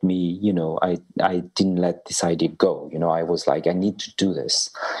didn't let me, I didn't let this idea go. I was like, I need to do this,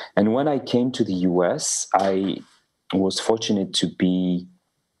 and when I came to the U.S., I was fortunate to be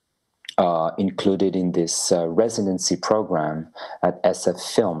included in this residency program at SF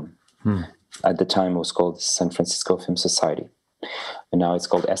Film. At the time, it was called San Francisco Film Society, and now it's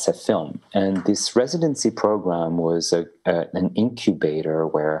called SF Film. And this residency program was an incubator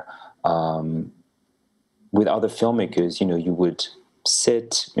where, with other filmmakers, you would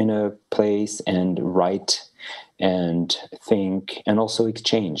sit in a place and write and think, and also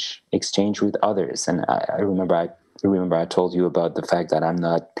exchange with others. And I remember I told you about the fact that I'm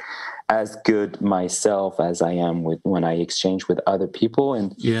not as good myself as I am when I exchange with other people,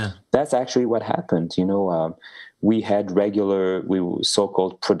 and that's actually what happened. We had regular,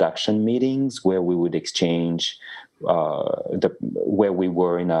 so-called production meetings where we would exchange where we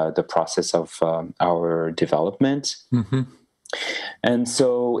were in the process of our development. And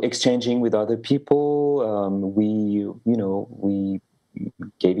so exchanging with other people, we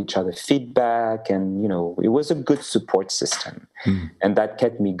gave each other feedback, and it was a good support system. And that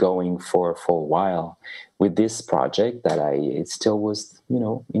kept me going for a while with this project that it still was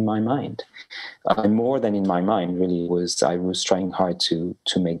in my mind, and more than in my mind, really, I was trying hard to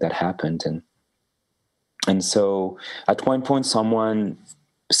make that happen. And so at one point someone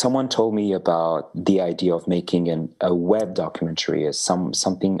told me about the idea of making a web documentary, as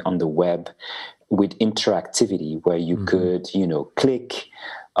something on the web with interactivity, where you could, click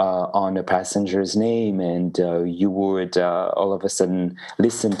on a passenger's name, and you would all of a sudden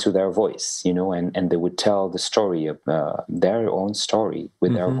listen to their voice, and they would tell the story of their own story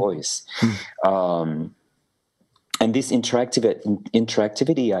with their voice. And this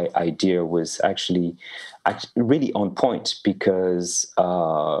interactivity idea was actually really on point, because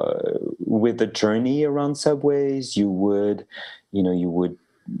with the journey around subways, you would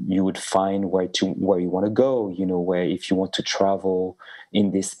find where you want to go, where, if you want to travel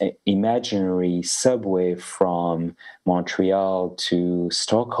in this imaginary subway from Montreal to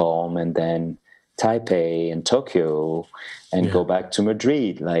Stockholm, and then Taipei and Tokyo, and go back to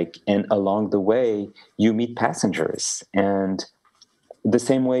Madrid, and along the way you meet passengers, and the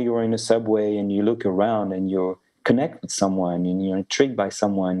same way you're in a subway and you look around and you connect with someone and you're intrigued by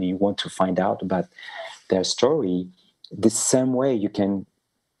someone and you want to find out about their story, the same way you can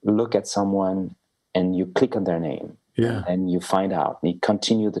look at someone and you click on their name, and you find out, and you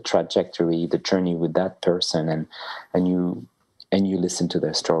continue the trajectory, the journey with that person, and you listen to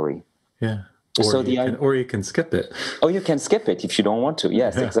their story. Or you can skip it. Oh, you can skip it if you don't want to.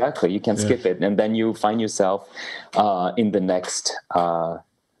 Yes, exactly. You can skip it, and then you find yourself in the next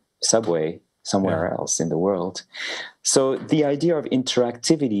subway somewhere else in the world. So the idea of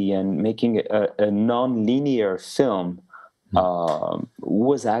interactivity and making a non-linear film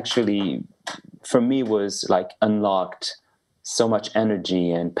was actually, for me, was like unlocked so much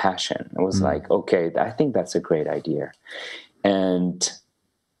energy and passion. It was like, okay, I think that's a great idea. And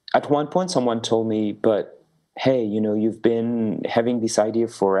at one point, someone told me, but hey, you've been having this idea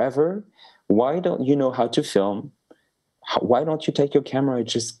forever. Why don't you know how to film? Why don't you take your camera and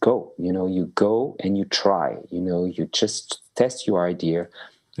just go? You go and you try. You just test your idea.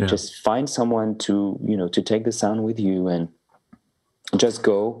 Just find someone to take the sound with you, and just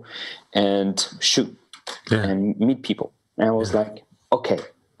go and shoot and meet people. And I was like, okay,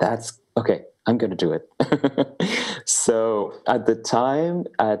 that's okay. I'm going to do it. So at the time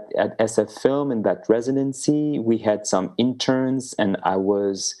at SF Film, in that residency, we had some interns, and I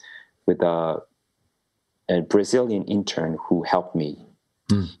was with a Brazilian intern who helped me.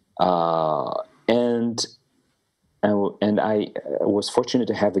 And I was fortunate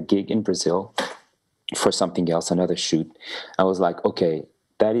to have a gig in Brazil for something else, another shoot. I was like, okay,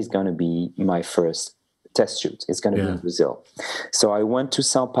 that is going to be my first test shoot. It's going to be in Brazil. So I went to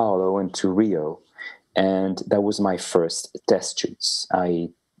Sao Paulo and to Rio, and that was my first test shoots. I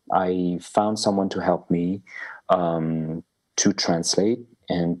found someone to help me to translate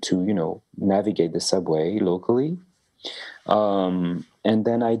and to navigate the subway locally. And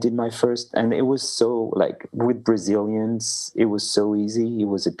then I did my first, and it was so, like, with Brazilians, it was so easy. It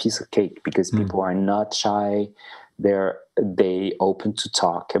was a piece of cake, because people are not shy. They open to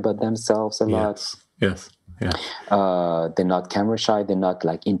talk about themselves a lot. Yes. Yeah. They're not camera shy. They're not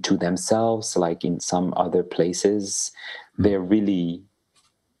like into themselves like in some other places. They're really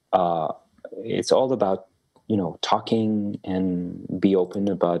it's all about, talking and be open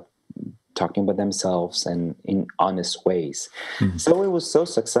about talking about themselves and in honest ways. So it was so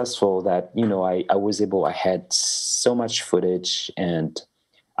successful that, I had so much footage, and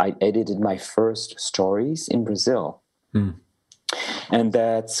I edited my first stories in Brazil. And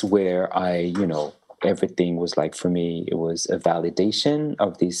that's where everything was like, for me, it was a validation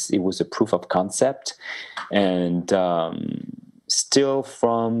of this. It was a proof of concept. And still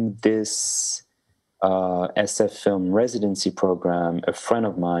from this SF film residency program, a friend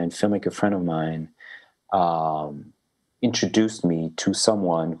of mine, filmmaker friend of mine, introduced me to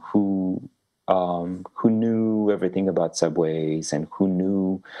someone who knew everything about subways and who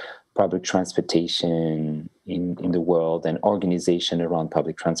knew public transportation in the world and organization around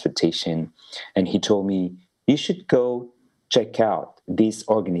public transportation. And he told me, you should go check out this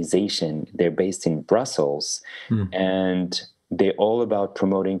organization. They're based in Brussels, and they're all about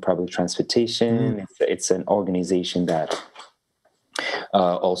promoting public transportation. It's an organization that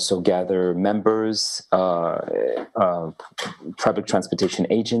also gather members, public transportation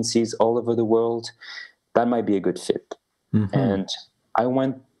agencies all over the world. That might be a good fit. And I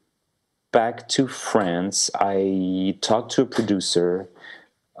went back to France. I talked to a producer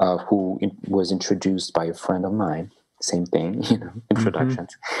who was introduced by a friend of mine. Same thing,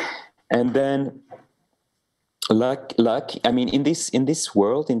 introductions. And then luck. I mean, in this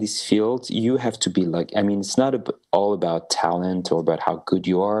world, in this field, you have to be lucky. I mean, it's not all about talent or about how good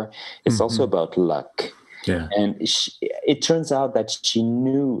you are. It's also about luck. Yeah. And it turns out that she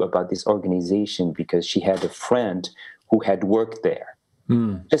knew about this organization because she had a friend who had worked there.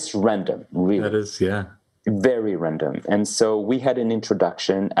 Just random, really. That is, yeah. Very random. And so we had an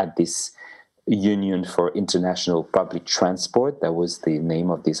introduction at this Union for International Public Transport. That was the name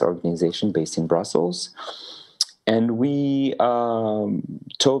of this organization based in Brussels. And we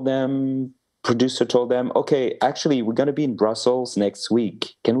producer told them, okay, actually, we're going to be in Brussels next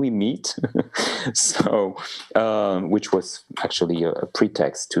week. Can we meet? So, which was actually a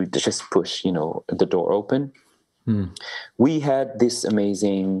pretext to just push, the door open. We had this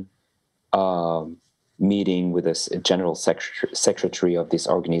amazing meeting with a general secretary of this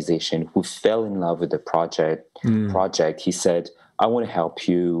organization who fell in love with the project. He said, I want to help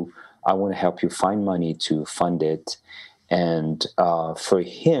you. I want to help you find money to fund it. And for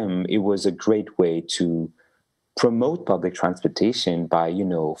him, it was a great way to promote public transportation by,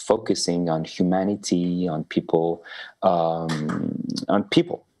 focusing on humanity, on people,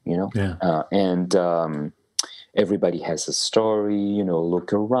 Yeah. Everybody has a story,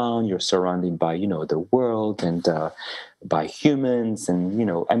 look around, you're surrounded by, the world and by humans.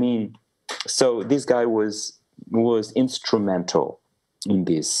 And, so this guy was instrumental in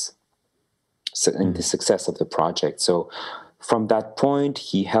this, in the success of the project. So from that point,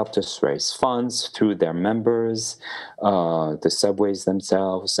 he helped us raise funds through their members, the subways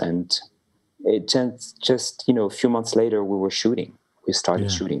themselves. And it just a few months later, we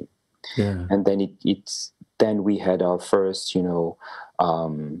started shooting. Yeah. And then then we had our first,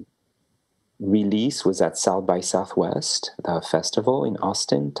 release was at South by Southwest, the festival in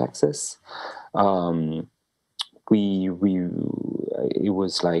Austin, Texas. It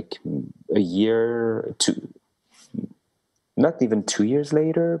was like not even 2 years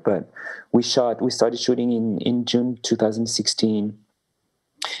later, but we started shooting in June 2016.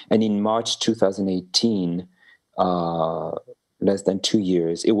 And in March 2018, less than 2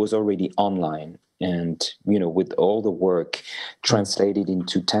 years, it was already online. And, with all the work translated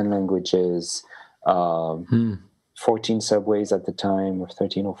into 10 languages, 14 subways at the time, or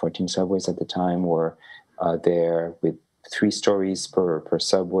 13 or 14 subways at the time were there, with 3 stories per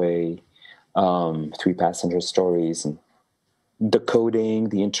subway, 3 passenger stories, and the coding,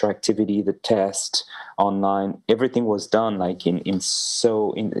 the interactivity, the test online, everything was done like in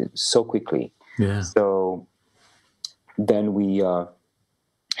so quickly. Yeah. So then we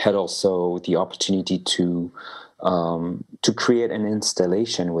had also the opportunity to create an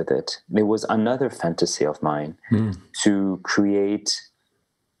installation with it. It was another fantasy of mine to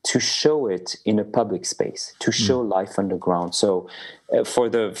show it in a public space, to show life underground. So for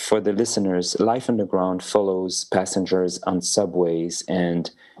the listeners, life underground follows passengers on subways, and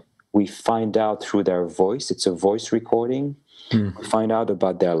we find out through their voice. It's a voice recording. We find out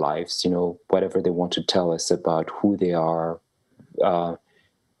about their lives, whatever they want to tell us about who they are.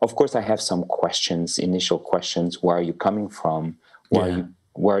 Of course, I have some initial questions. Where are you coming from? Where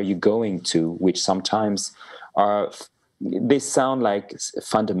are you going to? Which sometimes they sound like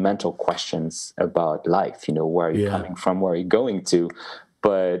fundamental questions about life. Where are you coming from? Where are you going to?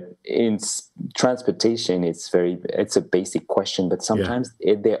 But in transportation, it's a basic question, but sometimes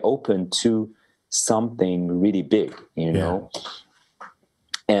they're open to something really big, you know.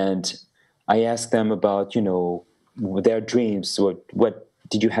 And I ask them about, you know, their dreams. What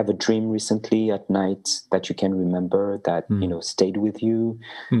did you have a dream recently at night that you can remember that you know stayed with you?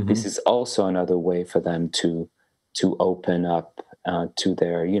 This is also another way for them to open up to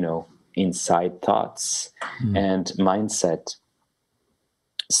their, you know, inside thoughts and mindset.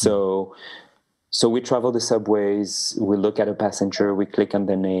 So we travel the subways, we look at a passenger, we click on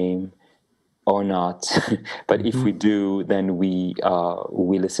their name or not. But if we do, then we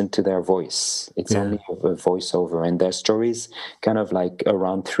listen to their voice. It's only a voiceover, and their stories kind of like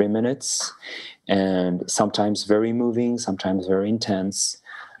around 3 minutes, and sometimes very moving, sometimes very intense.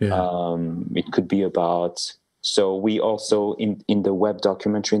 It could be about, so we also in the web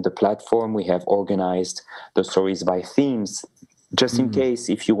documentary, in the platform, we have organized the stories by themes. Just in case,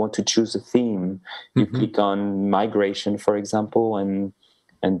 if you want to choose a theme, you click on migration, for example, and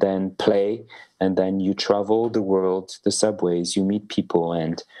then play, and then you travel the world, the subways, you meet people,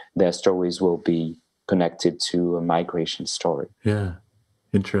 and their stories will be connected to a migration story. Yeah.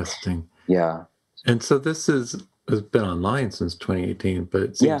 Interesting. Yeah. And so this has been online since 2018, but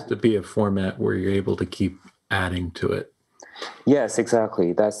it seems to be a format where you're able to keep adding to it. Yes,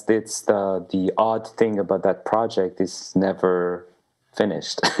 exactly. It's the odd thing about that project is never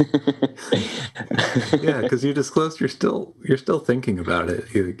finished. Yeah, because you disclosed you're still thinking about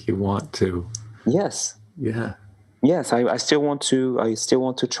it. You want to. Yes. Yeah. Yes, I still want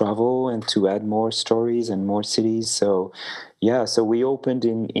to travel and to add more stories and more cities. So yeah, so we opened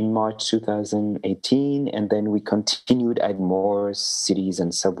in March 2018, and then we continued add more cities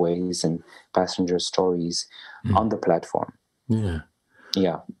and subways and passenger stories on the platform. Yeah.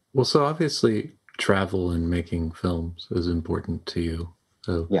 Yeah. Well, so obviously travel and making films is important to you.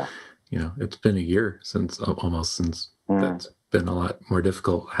 So Yeah. you know, it's been a year since that's been a lot more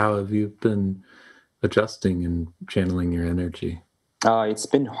difficult. How have you been adjusting and channeling your energy? It's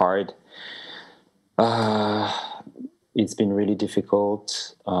been hard. It's been really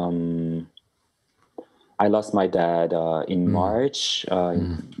difficult. I lost my dad in March.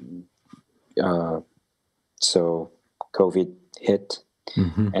 So COVID hit.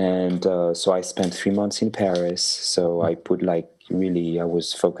 And so I spent 3 months in Paris. So I put I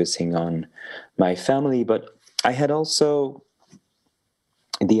was focusing on my family, but I had also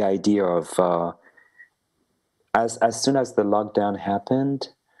the idea of as soon as the lockdown happened,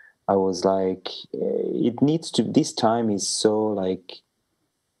 I was like, it needs to. This time is so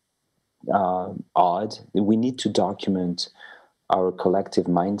odd. We need to document our collective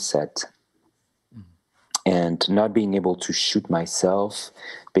mindset. And not being able to shoot myself,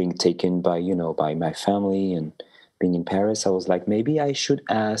 being taken by by my family, and being in Paris, I was like, maybe I should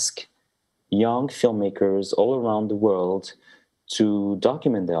ask young filmmakers all around the world to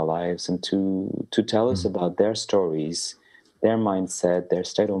document their lives and to tell us about their stories, their mindset, their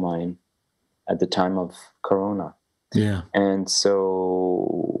state of mind at the time of Corona. Yeah. And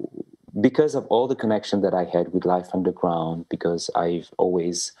so, because of all the connection that I had with Life Underground, because I've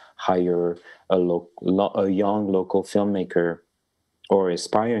always hired a young local filmmaker or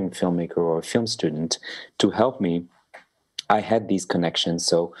aspiring filmmaker or a film student to help me, I had these connections.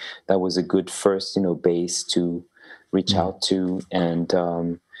 So that was a good first, base to reach out to. And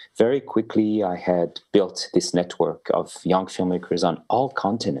very quickly, I had built this network of young filmmakers on all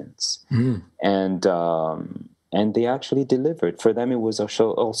continents. And they actually delivered. For them, it was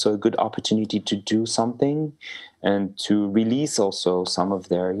also a good opportunity to do something and to release also some of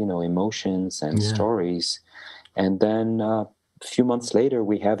their, emotions and stories. And then a few months later,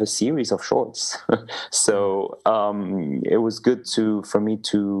 we have a series of shorts. So it was good for me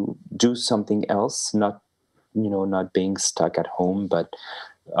to do something else, not being stuck at home, but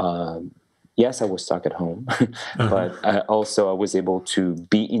yes, I was stuck at home, but also I was able to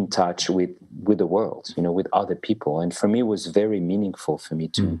be in touch with the world, with other people. And for me, it was very meaningful for me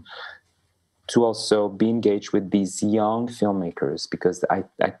to also be engaged with these young filmmakers, because I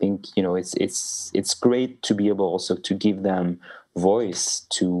think, it's great to be able also to give them voice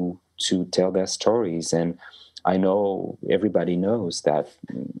to tell their stories. And I know everybody knows that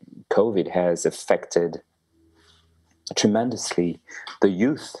COVID has affected tremendously the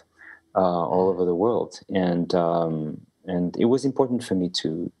youth all over the world, and it was important for me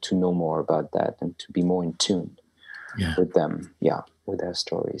to know more about that and to be more in tune with them, with their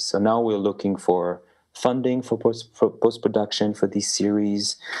stories. So now we're looking for funding for post-production for this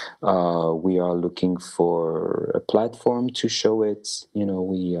series. We are looking for a platform to show it.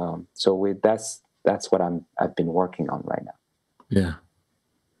 That's what I've been working on right now. Yeah.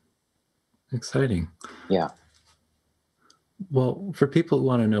 Exciting. Yeah. Well, for people who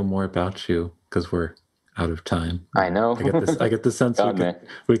want to know more about you, because we're out of time, I know. I get the sense God,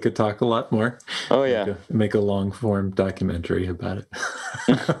 we could talk a lot more. Oh yeah, make a long form documentary about it.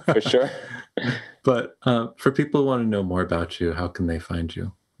 for sure. But for people who want to know more about you, how can they find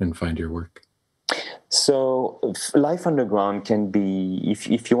you and find your work? So Life Underground can be,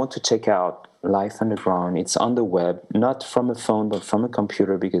 if you want to check out Life Underground, it's on the web, not from a phone, but from a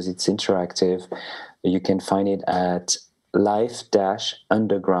computer because it's interactive. You can find it at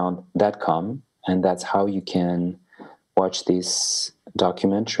life-underground.com, and that's how you can watch this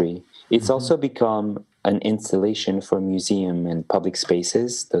documentary. It's also become an installation for museum and public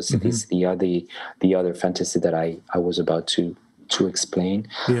spaces. This is the other fantasy that I was about to explain.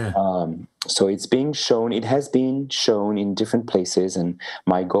 Yeah. So it's being shown. It has been shown in different places, and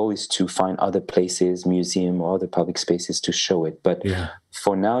my goal is to find other places, museum or other public spaces to show it. But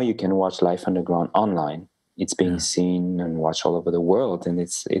for now, you can watch Life Underground online. It's being seen and watched all over the world, and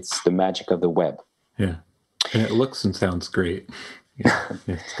it's the magic of the web. Yeah, and it looks and sounds great. Yeah,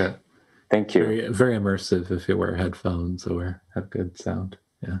 it's got Thank you. Very, very immersive if you wear headphones or have good sound.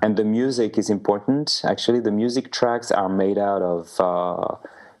 Yeah. And the music is important. Actually, the music tracks are made out of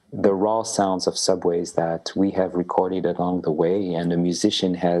the raw sounds of subways that we have recorded along the way, and the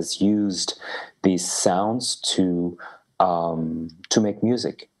musician has used these sounds to make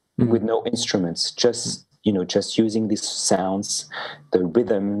music with no instruments, just using these sounds, the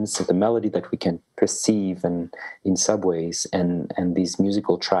rhythms, the melody that we can perceive and in subways, and these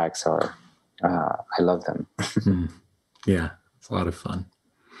musical tracks are, I love them. Yeah, it's a lot of fun.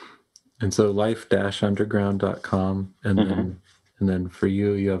 And so life-underground.com, and then for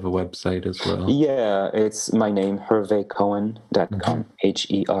you have a website as well. Yeah, it's my name, hervécohen.com,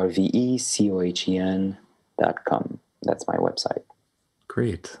 HervéCohen.com. That's my website.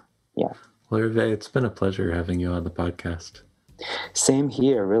 Great. Yeah. Well, Hervé, it's been a pleasure having you on the podcast. Same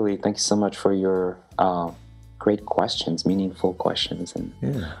here, really. Thank you so much for your great questions, meaningful questions. And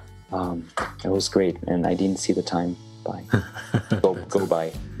it was great, and I didn't see the time go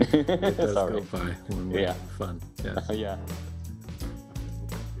by. It does go by when we're having fun. Yes. Yeah.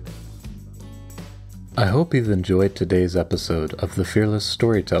 I hope you've enjoyed today's episode of The Fearless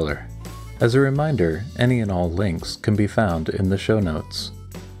Storyteller. As a reminder, any and all links can be found in the show notes.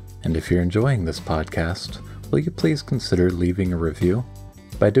 And if you're enjoying this podcast, will you please consider leaving a review?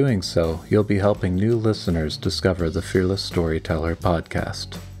 By doing so, you'll be helping new listeners discover the Fearless Storyteller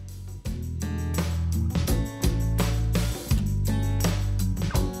podcast.